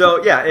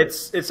 So yeah,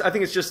 it's I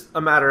think it's just a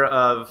matter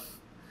of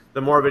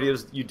the more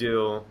videos you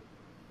do,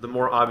 the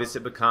more obvious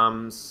it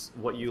becomes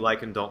what you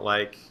like and don't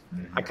like.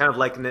 I kind of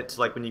liken it to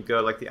like when you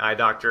go like the eye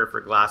doctor for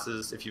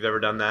glasses, if you've ever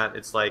done that.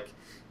 It's like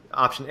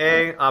option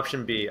A,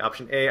 option B,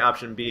 option A,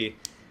 option B.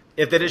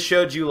 If they just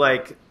showed you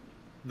like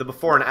the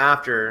before and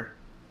after,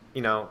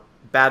 you know,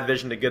 bad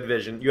vision to good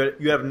vision,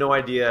 you have no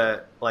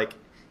idea like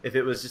if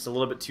it was just a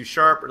little bit too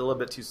sharp or a little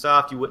bit too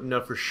soft. You wouldn't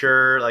know for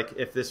sure like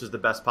if this was the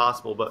best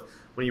possible. But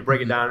when you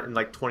break it down in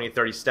like 20,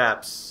 30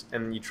 steps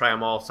and you try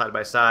them all side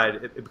by side,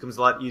 it becomes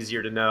a lot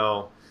easier to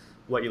know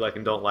what you like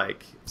and don't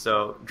like.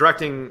 So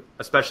directing,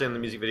 especially in the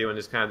music video,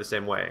 is kind of the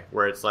same way,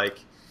 where it's like,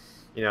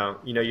 you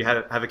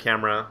have a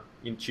camera,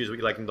 you choose what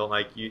you like and don't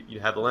like. You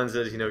have the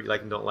lenses, you know what you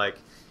like and don't like.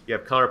 You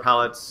have color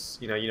palettes,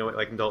 you know what you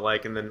like and don't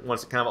like. And then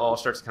once it kind of all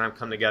starts to kind of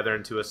come together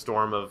into a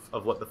storm of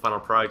what the final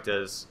product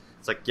is,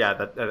 it's like, yeah,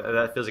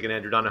 that feels like an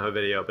Andrew Donoho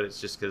video, but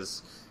it's just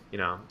because, you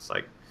know, it's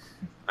like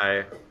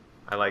I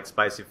like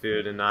spicy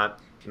food and not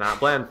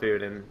bland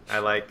food, and I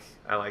like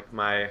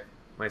my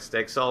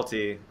steak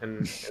salty,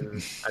 and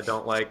I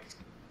don't like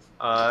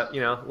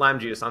lime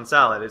juice on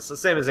salad. It's the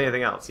same as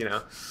anything else, you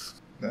know.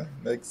 That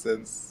makes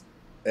sense.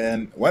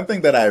 And one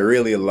thing that I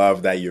really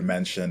love that you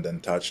mentioned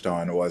and touched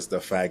on was the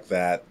fact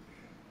that,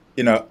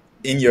 you know,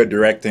 in your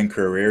directing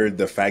career,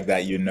 the fact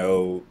that you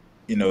know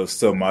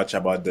so much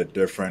about the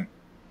different,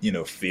 you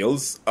know,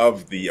 fields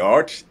of the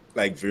art,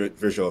 like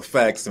visual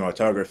effects,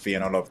 cinematography,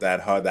 and all of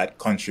that, how that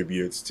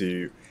contributes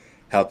to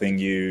helping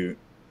you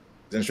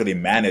essentially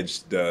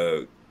manage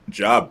the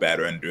job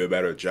better and do a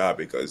better job,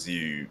 because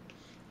you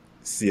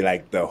see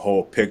like the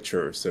whole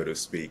picture, so to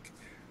speak.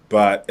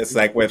 But it's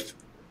like with,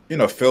 you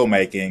know,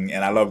 filmmaking,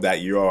 and I love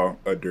that you're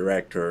a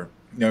director,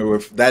 you know,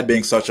 with that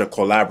being such a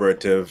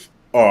collaborative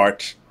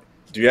art,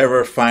 do you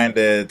ever find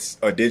it,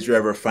 or did you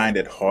ever find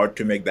it hard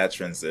to make that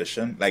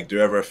transition? Like, do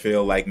you ever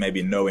feel like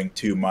maybe knowing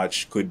too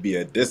much could be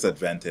a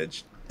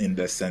disadvantage, in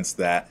the sense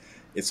that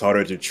it's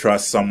harder to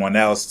trust someone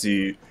else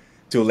to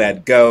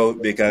let go?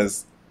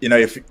 Because, you know,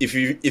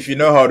 if you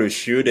know how to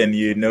shoot and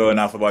you know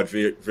enough about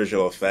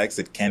visual effects,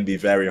 it can be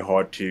very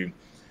hard to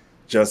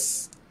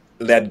just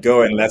let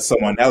go and let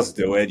someone else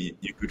do it.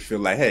 You could feel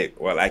like, hey,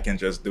 well, I can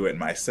just do it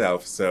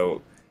myself.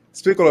 So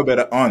speak a little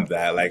bit on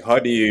that. Like, how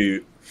do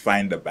you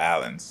find the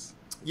balance?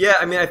 Yeah,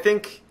 I mean, I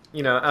think,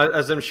 you know,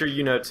 as I'm sure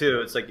you know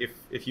too, it's like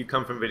if you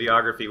come from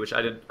videography, which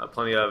I did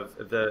plenty of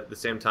at the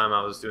same time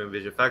I was doing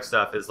visual effects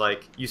stuff, is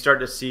like you start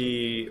to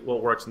see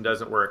what works and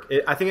doesn't work.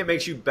 I think it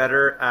makes you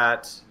better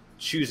at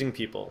choosing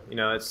people. You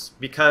know, it's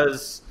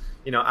because,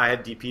 you know, I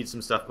had DP'd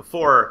some stuff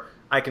before.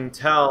 I can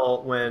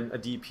tell when a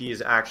DP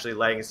is actually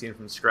lighting a scene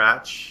from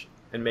scratch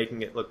and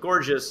making it look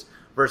gorgeous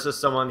versus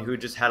someone who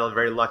just had a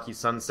very lucky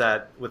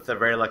sunset with a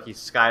very lucky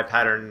sky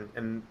pattern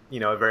and, you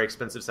know, a very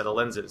expensive set of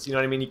lenses. You know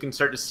what I mean? You can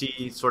start to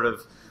see sort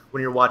of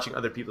when you're watching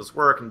other people's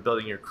work and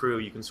building your crew,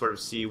 you can sort of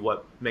see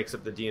what makes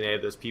up the DNA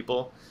of those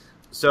people.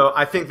 So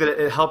I think that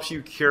it helps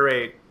you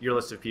curate your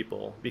list of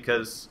people,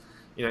 because,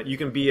 you know, you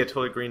can be a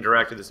totally green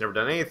director that's never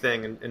done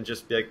anything and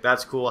just be like,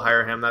 that's cool,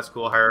 hire him, that's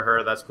cool, hire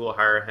her, that's cool,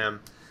 hire him.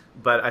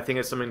 But I think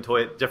it's something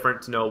totally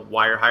different to know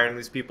why you're hiring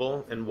these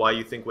people and why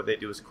you think what they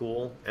do is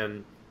cool.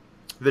 And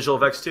visual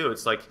effects too,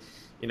 it's like,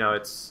 you know,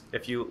 it's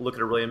if you look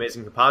at a really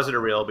amazing compositor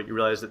reel, but you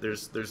realize that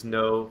there's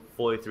no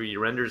fully 3D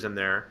renders in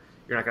there,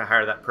 you're not going to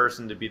hire that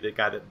person to be the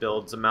guy that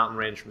builds a mountain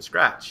range from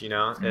scratch, you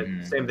know?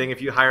 Same thing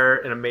if you hire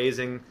an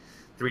amazing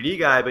 3D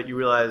guy, but you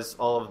realize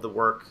all of the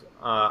work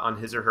on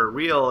his or her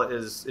reel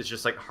is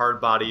just like hard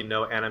body,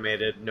 no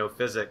animated, no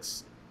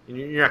physics.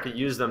 You're not going to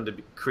use them to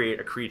create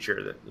a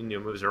creature that, you know,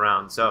 moves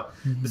around. So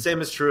the same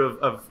is true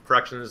of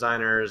production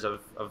designers, of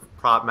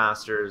prop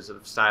masters,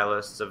 of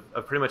stylists, of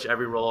pretty much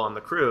every role on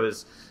the crew.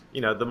 Is,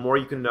 you know, the more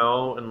you can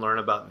know and learn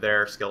about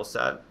their skill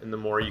set, and the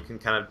more you can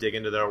kind of dig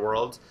into their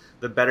world,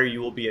 the better you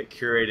will be at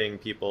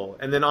curating people.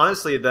 And then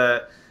honestly,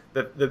 the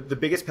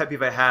biggest pet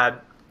peeve I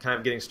had kind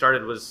of getting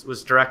started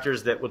was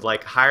directors that would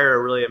like hire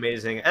a really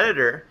amazing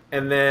editor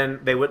and then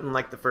they wouldn't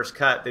like the first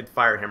cut, they'd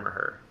fire him or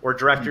her. Or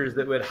directors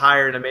that would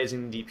hire an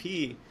amazing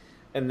DP,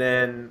 and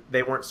then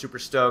they weren't super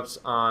stoked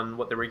on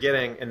what they were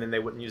getting, and then they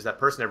wouldn't use that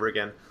person ever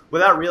again,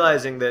 without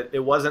realizing that it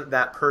wasn't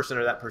that person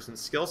or that person's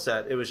skill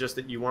set. It was just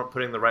that you weren't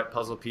putting the right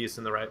puzzle piece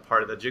in the right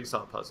part of the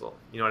jigsaw puzzle.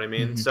 You know what I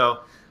mean? Mm-hmm. So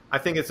I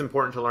think it's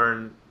important to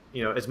learn,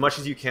 you know, as much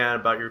as you can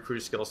about your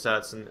crew's skill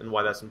sets and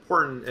why that's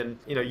important, and,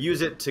 you know,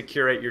 use it to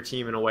curate your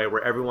team in a way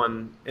where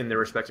everyone in their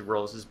respective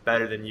roles is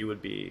better than you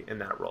would be in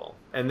that role.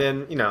 And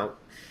then, you know,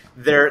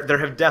 there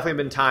have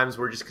definitely been times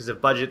where just because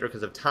of budget or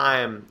because of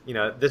time, you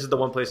know, this is the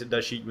one place it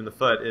does shoot you in the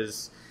foot,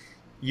 is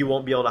you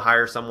won't be able to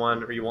hire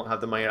someone, or you won't have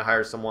the money to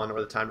hire someone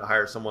or the time to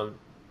hire someone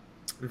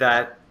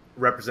that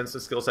represents the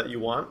skill set you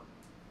want.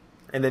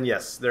 And then,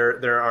 yes,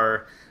 there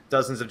are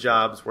dozens of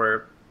jobs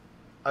where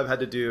I've had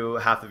to do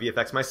half the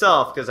VFX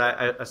myself because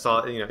I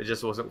saw, you know, it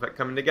just wasn't quite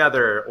coming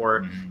together,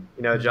 or,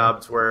 you know,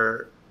 jobs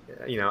where,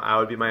 you know, I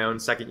would be my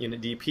own second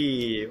unit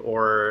DP,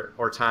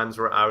 or times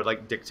where I would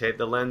like dictate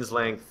the lens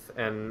length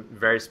and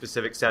very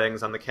specific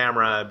settings on the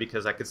camera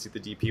because I could see the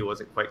DP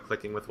wasn't quite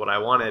clicking with what I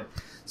wanted.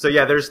 So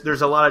yeah,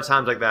 there's a lot of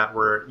times like that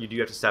where you do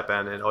have to step in,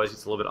 and it always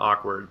gets a little bit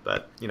awkward.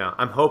 But, you know,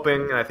 I'm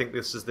hoping, and I think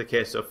this is the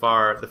case so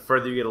far, the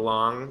further you get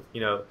along,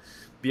 you know,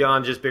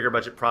 beyond just bigger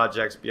budget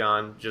projects,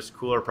 beyond just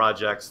cooler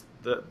projects,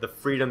 the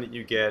freedom that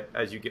you get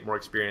as you get more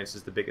experience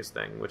is the biggest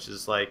thing, which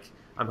is like,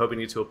 I'm hoping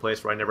to get to a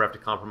place where I never have to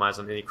compromise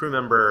on any crew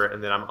member,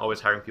 and that I'm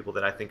always hiring people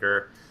that I think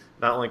are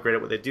not only great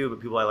at what they do, but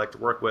people I like to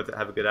work with that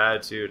have a good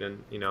attitude,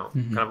 and, you know,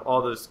 kind of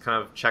all those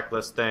kind of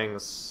checklist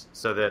things,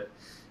 so that,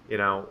 you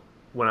know,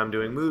 when I'm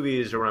doing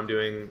movies or when I'm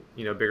doing,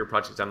 you know, bigger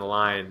projects down the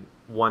line,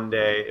 one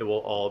day it will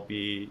all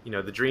be, you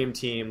know, the dream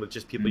team with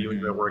just people you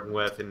enjoy working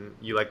with, and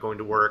you like going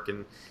to work,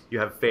 and you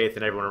have faith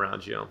in everyone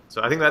around you.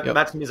 So I think that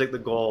that to me is like the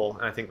goal,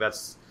 and I think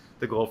that's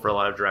the goal for a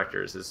lot of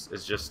directors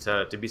is just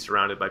to be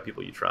surrounded by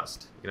people you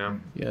trust, you know?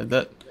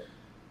 Yeah,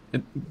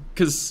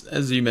 because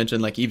as you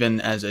mentioned, like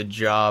even as a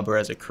job or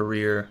as a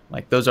career,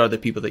 like those are the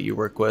people that you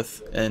work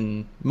with.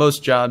 And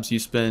most jobs you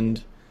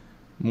spend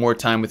more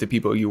time with the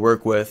people you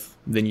work with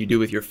than you do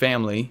with your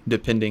family,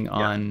 depending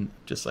on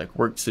just like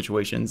work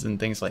situations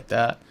and things like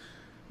that.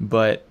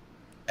 But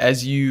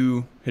as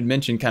you had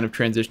mentioned, kind of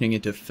transitioning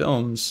into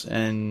films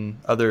and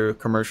other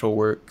commercial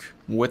work,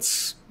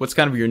 what's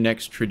kind of your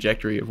next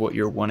trajectory of what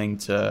you're wanting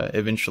to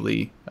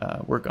eventually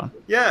work on?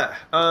 Yeah,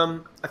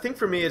 I think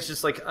for me it's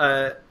just like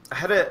I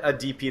had a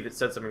DP that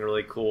said something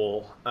really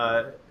cool.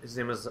 His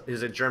name was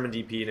a German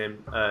DP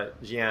named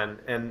Jian,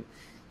 and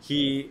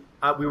we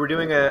were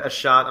doing a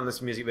shot on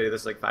this music video,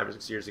 this like 5 or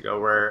 6 years ago,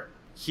 where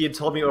he had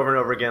told me over and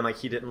over again like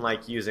he didn't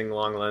like using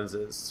long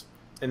lenses.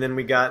 And then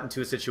we got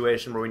into a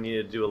situation where we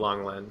needed to do a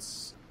long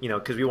lens, you know,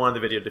 because we wanted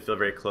the video to feel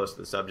very close to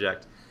the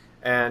subject.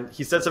 And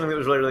he said something that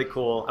was really, really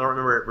cool. I don't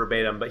remember it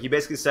verbatim, but he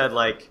basically said,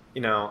 like,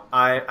 you know,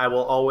 I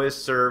will always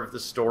serve the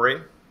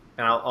story,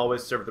 and I'll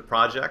always serve the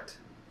project.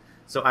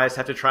 So I just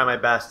have to try my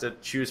best to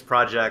choose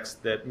projects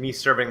that me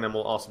serving them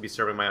will also be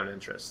serving my own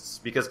interests.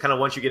 Because kind of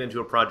once you get into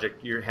a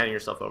project, you're handing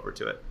yourself over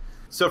to it.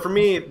 So for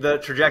me, the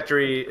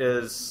trajectory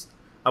is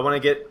I want to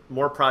get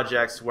more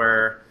projects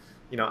where,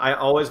 you know, I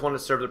always want to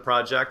serve the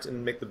project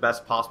and make the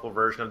best possible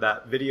version of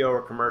that video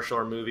or commercial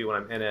or movie when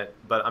I'm in it.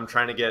 But I'm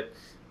trying to get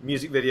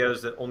music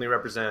videos that only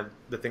represent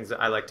the things that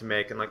I like to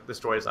make and like the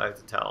stories I like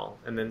to tell.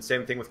 And then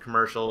same thing with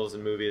commercials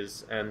and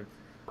movies. And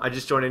I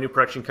just joined a new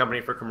production company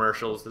for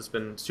commercials that's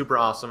been super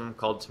awesome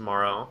called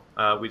Tomorrow.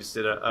 We just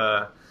did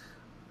I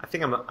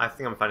think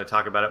I'm fine to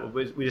talk about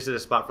it. We just did a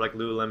spot for like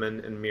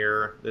Lululemon and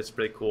Mirror that's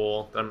pretty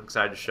cool that I'm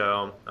excited to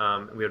show.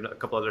 We have a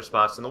couple other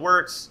spots in the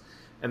works.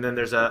 And then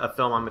there's a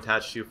film I'm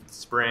attached to for the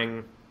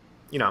spring.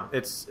 You know,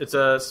 it's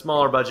a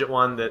smaller budget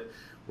one that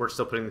we're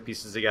still putting the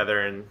pieces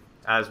together. And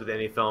as with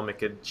any film, it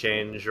could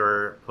change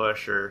or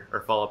push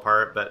or fall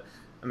apart. But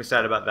I'm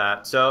excited about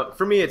that. So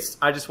for me,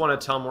 I just want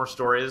to tell more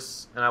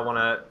stories, and I want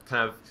to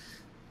kind of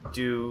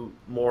do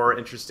more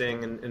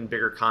interesting and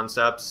bigger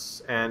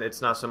concepts. And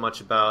it's not so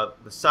much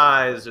about the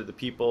size or the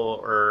people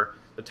or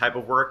the type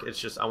of work. It's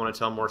just I want to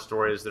tell more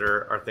stories that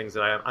are things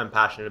that I'm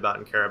passionate about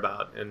and care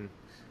about, and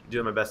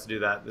doing my best to do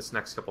that this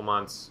next couple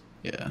months.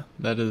 Yeah,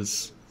 that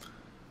is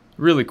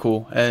really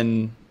cool.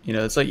 And, you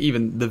know, it's like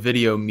even the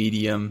video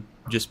medium,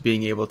 just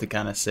being able to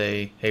kind of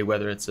say, hey,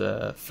 whether it's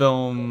a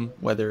film,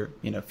 whether,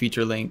 you know,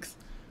 feature length,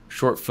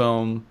 short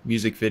film,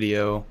 music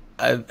video,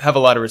 I have a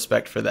lot of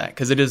respect for that,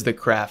 because it is the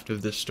craft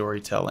of the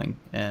storytelling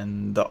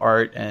and the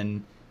art.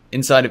 And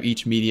inside of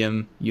each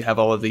medium, you have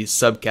all of these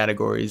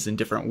subcategories and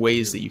different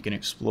ways that you can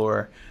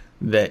explore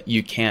that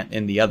you can't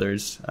in the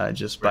others,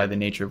 just by the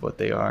nature of what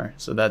they are.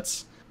 So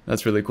that's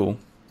really cool.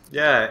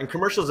 Yeah, and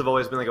commercials have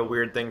always been like a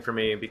weird thing for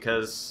me,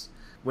 because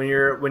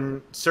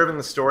when serving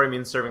the story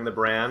means serving the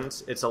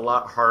brand, it's a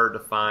lot harder to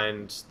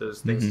find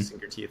those things to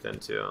sink your teeth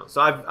into.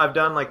 So I've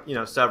done like, you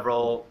know,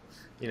 several,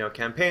 you know,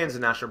 campaigns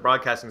and national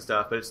broadcasting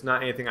stuff, but it's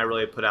not anything I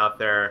really put out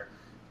there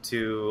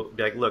to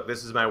be like, look,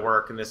 this is my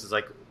work and this is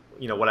like,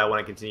 you know, what I want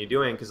to continue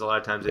doing, because a lot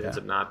of times it ends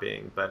up not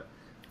being. But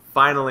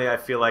finally, I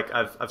feel like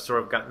I've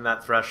sort of gotten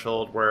that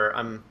threshold where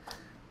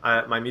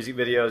my music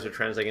videos are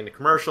translating into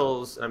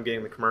commercials, and I'm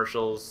getting the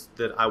commercials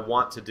that I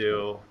want to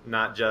do,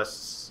 not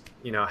just,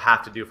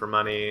 have to do for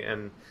money,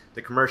 and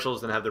the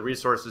commercials then have the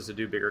resources to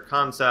do bigger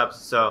concepts.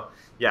 So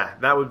yeah,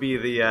 that would be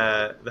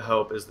the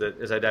hope, is that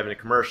as I dive into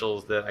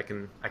commercials, that I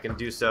can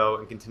do so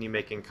and continue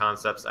making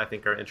concepts I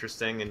think are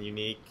interesting and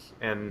unique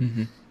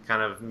and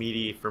kind of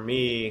meaty for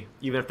me,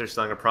 even if they're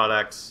selling a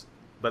product,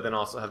 but then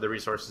also have the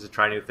resources to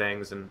try new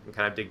things and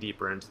kind of dig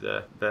deeper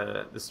into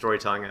the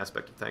storytelling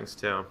aspect of things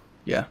too.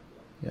 Yeah,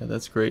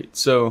 that's great.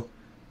 So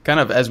kind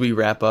of as we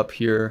wrap up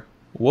here,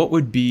 what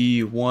would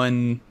be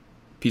one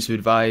piece of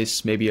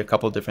advice, maybe a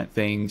couple different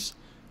things,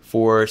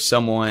 for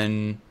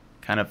someone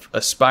kind of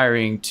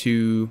aspiring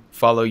to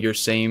follow your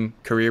same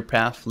career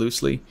path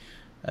loosely,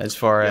 as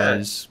far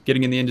as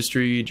getting in the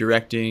industry,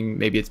 directing,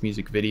 maybe it's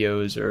music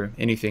videos or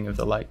anything of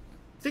the like?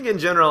 I think in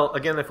general,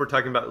 again, if we're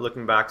talking about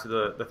looking back to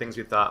the things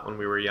we thought when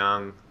we were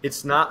young,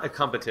 it's not a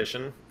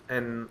competition.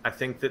 And I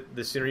think that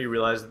the sooner you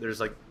realize that there's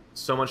like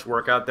so much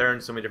work out there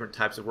and so many different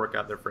types of work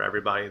out there for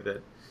everybody,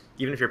 that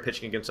even if you're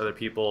pitching against other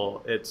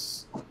people,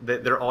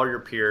 they're all your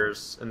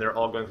peers and they're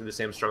all going through the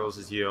same struggles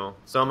as you.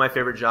 Some of my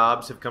favorite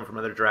jobs have come from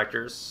other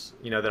directors,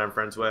 that I'm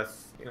friends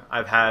with.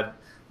 I've had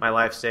my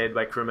life saved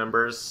by crew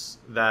members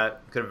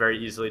that could have very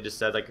easily just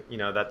said, like,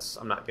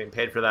 I'm not getting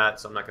paid for that,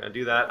 so I'm not going to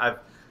do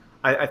that.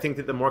 I think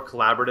that the more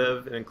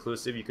collaborative and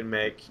inclusive you can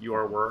make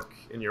your work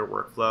and your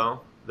workflow,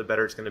 the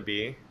better it's going to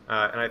be.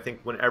 And I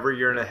think whenever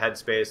you're in a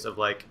headspace of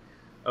like,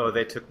 oh,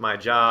 they took my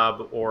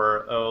job,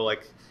 or oh,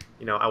 like,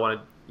 I want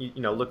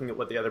to, looking at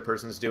what the other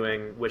person's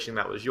doing, wishing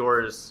that was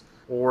yours,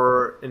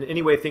 or in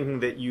any way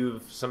thinking that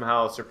you've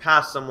somehow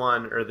surpassed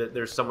someone, or that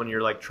there's someone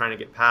you're like trying to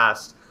get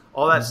past,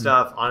 all that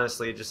stuff,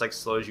 honestly, just like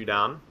slows you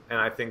down. And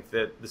I think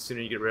that the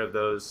sooner you get rid of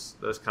those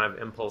kind of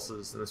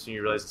impulses, and the sooner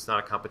you realize it's not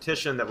a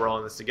competition, that we're all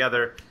in this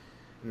together,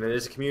 and that it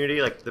is a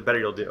community, like, the better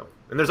you'll do.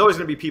 And there's always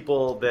going to be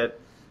people that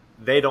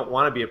they don't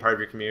want to be a part of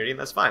your community, and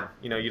that's fine.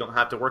 You don't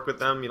have to work with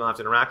them, you don't have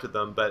to interact with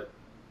them, but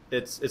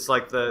it's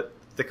like the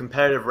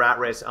competitive rat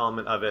race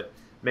element of it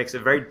makes a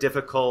very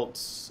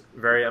difficult,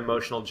 very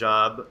emotional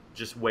job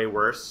just way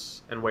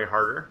worse and way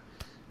harder.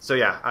 So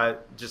yeah,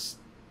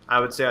 I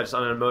would say just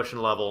on an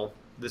emotional level,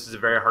 this is a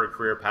very hard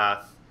career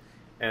path.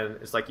 And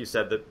it's like you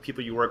said, the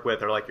people you work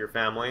with are like your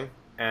family,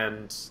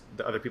 and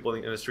the other people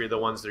in the industry are the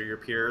ones that are your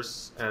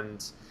peers.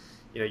 And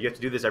you have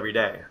to do this every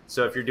day.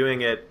 So if you're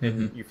doing it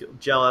and you feel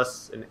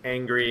jealous and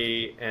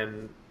angry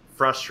and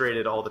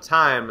frustrated all the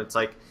time, it's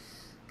like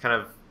kind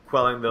of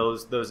quelling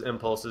those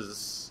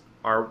impulses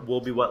will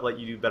be what let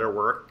you do better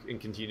work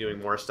and continue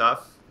doing more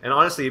stuff. And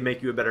honestly,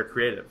 make you a better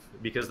creative,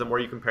 because the more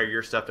you compare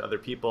your stuff to other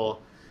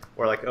people,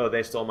 or like, oh,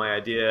 they stole my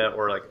idea,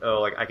 or like,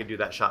 oh, like I could do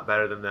that shot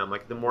better than them.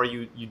 Like the more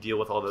you deal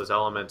with all those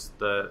elements,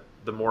 the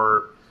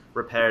more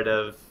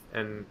repetitive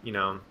and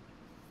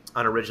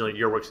unoriginal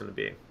your work's going to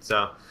be.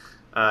 So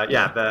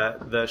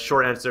the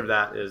short answer of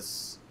that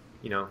is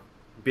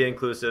be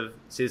inclusive,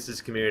 see this as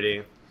a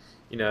community,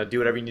 do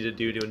whatever you need to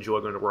do to enjoy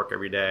going to work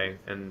every day,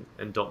 and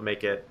don't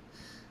make it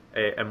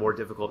a more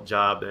difficult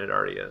job than it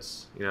already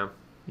is.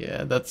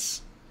 Yeah, that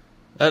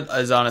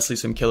is honestly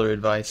some killer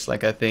advice.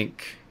 Like, I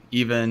think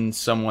even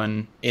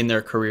someone in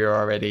their career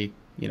already,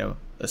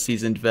 a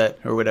seasoned vet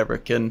or whatever,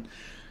 can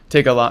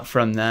take a lot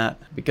from that,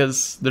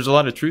 because there's a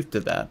lot of truth to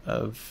that,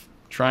 of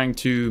trying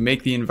to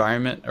make the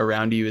environment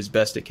around you as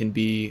best it can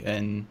be,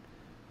 and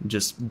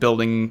just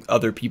building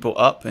other people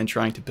up and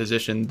trying to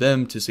position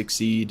them to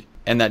succeed,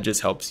 and that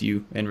just helps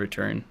you in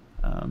return.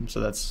 So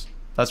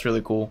that's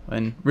really cool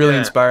and really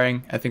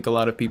inspiring. I think a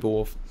lot of people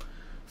will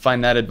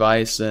find that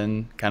advice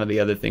and kind of the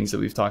other things that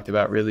we've talked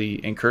about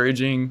really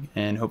encouraging,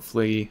 and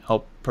hopefully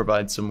help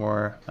provide some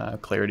more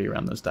clarity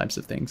around those types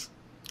of things.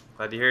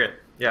 Glad to hear it.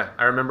 Yeah,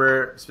 I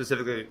remember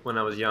specifically when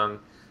I was young,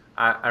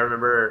 I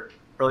remember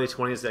early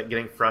 20s that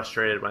getting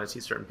frustrated when I see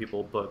certain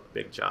people book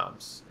big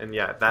jobs. And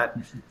yeah,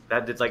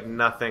 that did like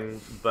nothing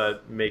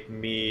but make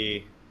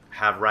me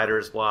have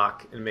writer's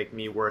block and make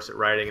me worse at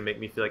writing, and make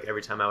me feel like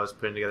every time I was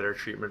putting together a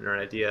treatment or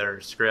an idea or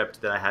a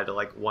script that I had to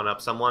like one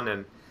up someone.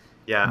 And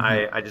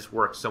yeah, I just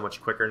work so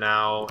much quicker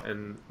now,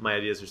 and my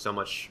ideas are so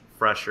much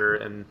fresher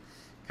and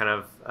kind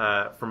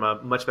of from a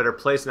much better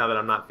place now that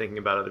I'm not thinking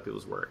about other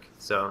people's work.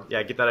 So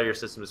yeah, get that out of your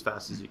system as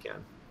fast as you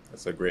can.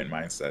 That's a great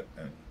mindset,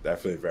 and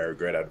definitely very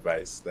great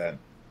advice that,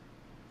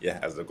 yeah,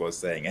 as the goes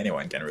saying,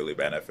 anyone can really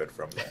benefit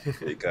from that.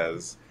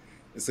 Because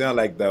it's kind of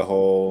like the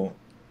whole,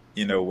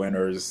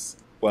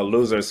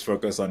 losers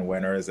focus on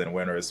winners and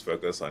winners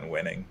focus on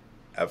winning.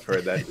 I've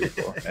heard that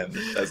before, and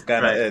that's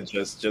kind of it.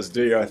 Just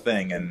do your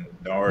thing and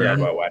don't worry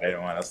about what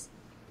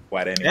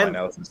anyone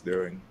else is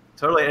doing.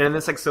 Totally. And in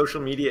this like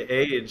social media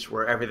age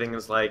where everything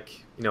is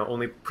like,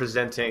 only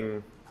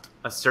presenting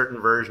a certain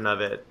version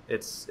of it,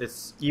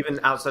 it's even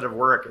outside of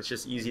work, it's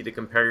just easy to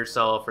compare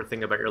yourself or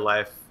think about your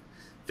life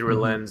through a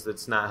lens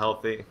that's not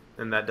healthy,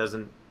 and that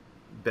doesn't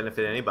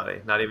benefit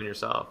anybody, not even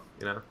yourself.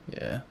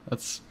 Yeah,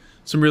 that's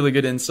some really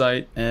good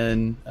insight.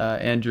 And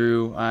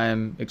Andrew,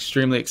 I'm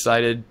extremely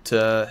excited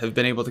to have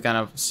been able to kind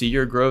of see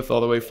your growth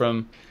all the way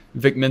from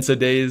Vic Mensa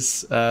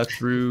days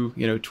through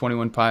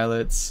 21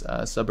 Pilots,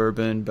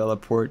 Suburban, Bella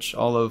Porch,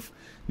 all of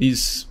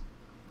these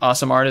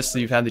awesome artists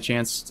that you've had the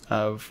chance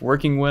of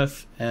working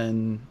with,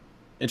 and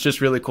it's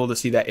just really cool to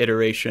see that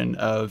iteration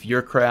of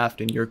your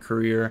craft and your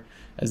career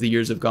as the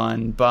years have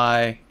gone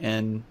by,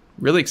 and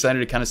really excited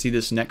to kind of see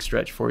this next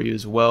stretch for you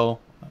as well,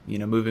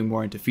 moving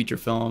more into feature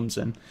films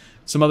and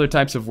some other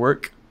types of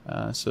work.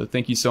 So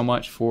thank you so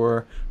much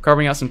for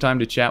carving out some time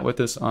to chat with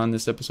us on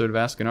this episode of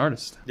Ask an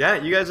Artist. Yeah,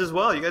 you guys as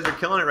well. You guys are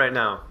killing it right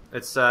now.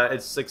 It's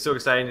like so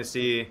exciting to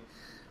see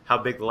how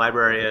big the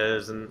library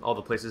is and all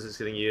the places it's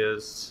getting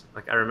used.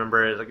 Like I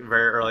remember like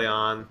very early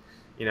on,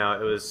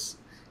 it was,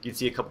 you'd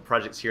see a couple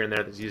projects here and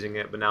there that's using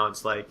it, but now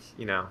it's like,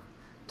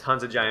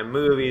 tons of giant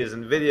movies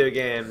and video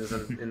games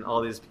and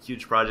all these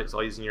huge projects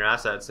all using your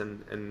assets,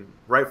 and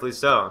rightfully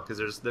so,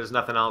 because there's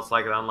nothing else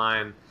like it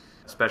online,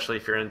 especially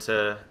if you're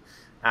into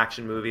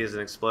action movies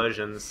and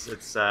explosions.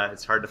 It's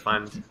hard to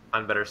find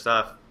better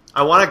stuff.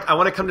 I want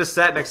to come to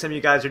set next time you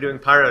guys are doing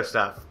pyro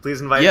stuff.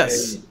 Please invite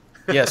me.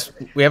 Yes,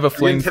 we have a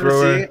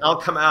flamethrower. I'll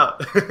come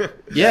out.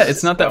 Yeah,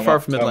 it's not that far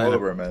from Atlanta.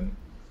 Over, man.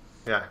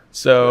 Yeah.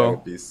 So that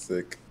would be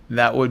sick.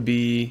 That would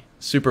be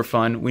super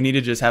fun. We need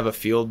to just have a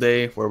field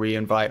day where we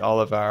invite all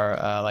of our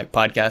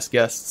podcast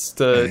guests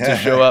to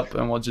show up,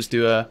 and we'll just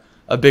do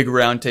a big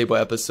roundtable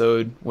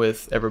episode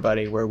with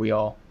everybody where we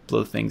all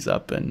blow things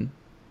up and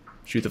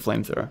shoot the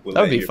flamethrower.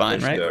 That would be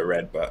fun, right? The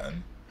red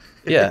button.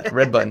 Yeah,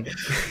 red button.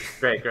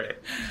 Great.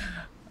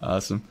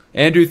 Awesome.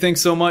 Andrew,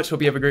 thanks so much.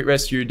 Hope you have a great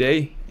rest of your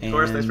day. Of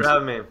course, thanks for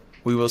having me.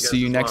 We will see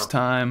you next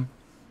time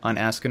on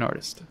Ask an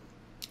Artist.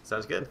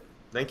 Sounds good.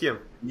 Thank you.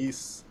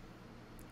 Peace.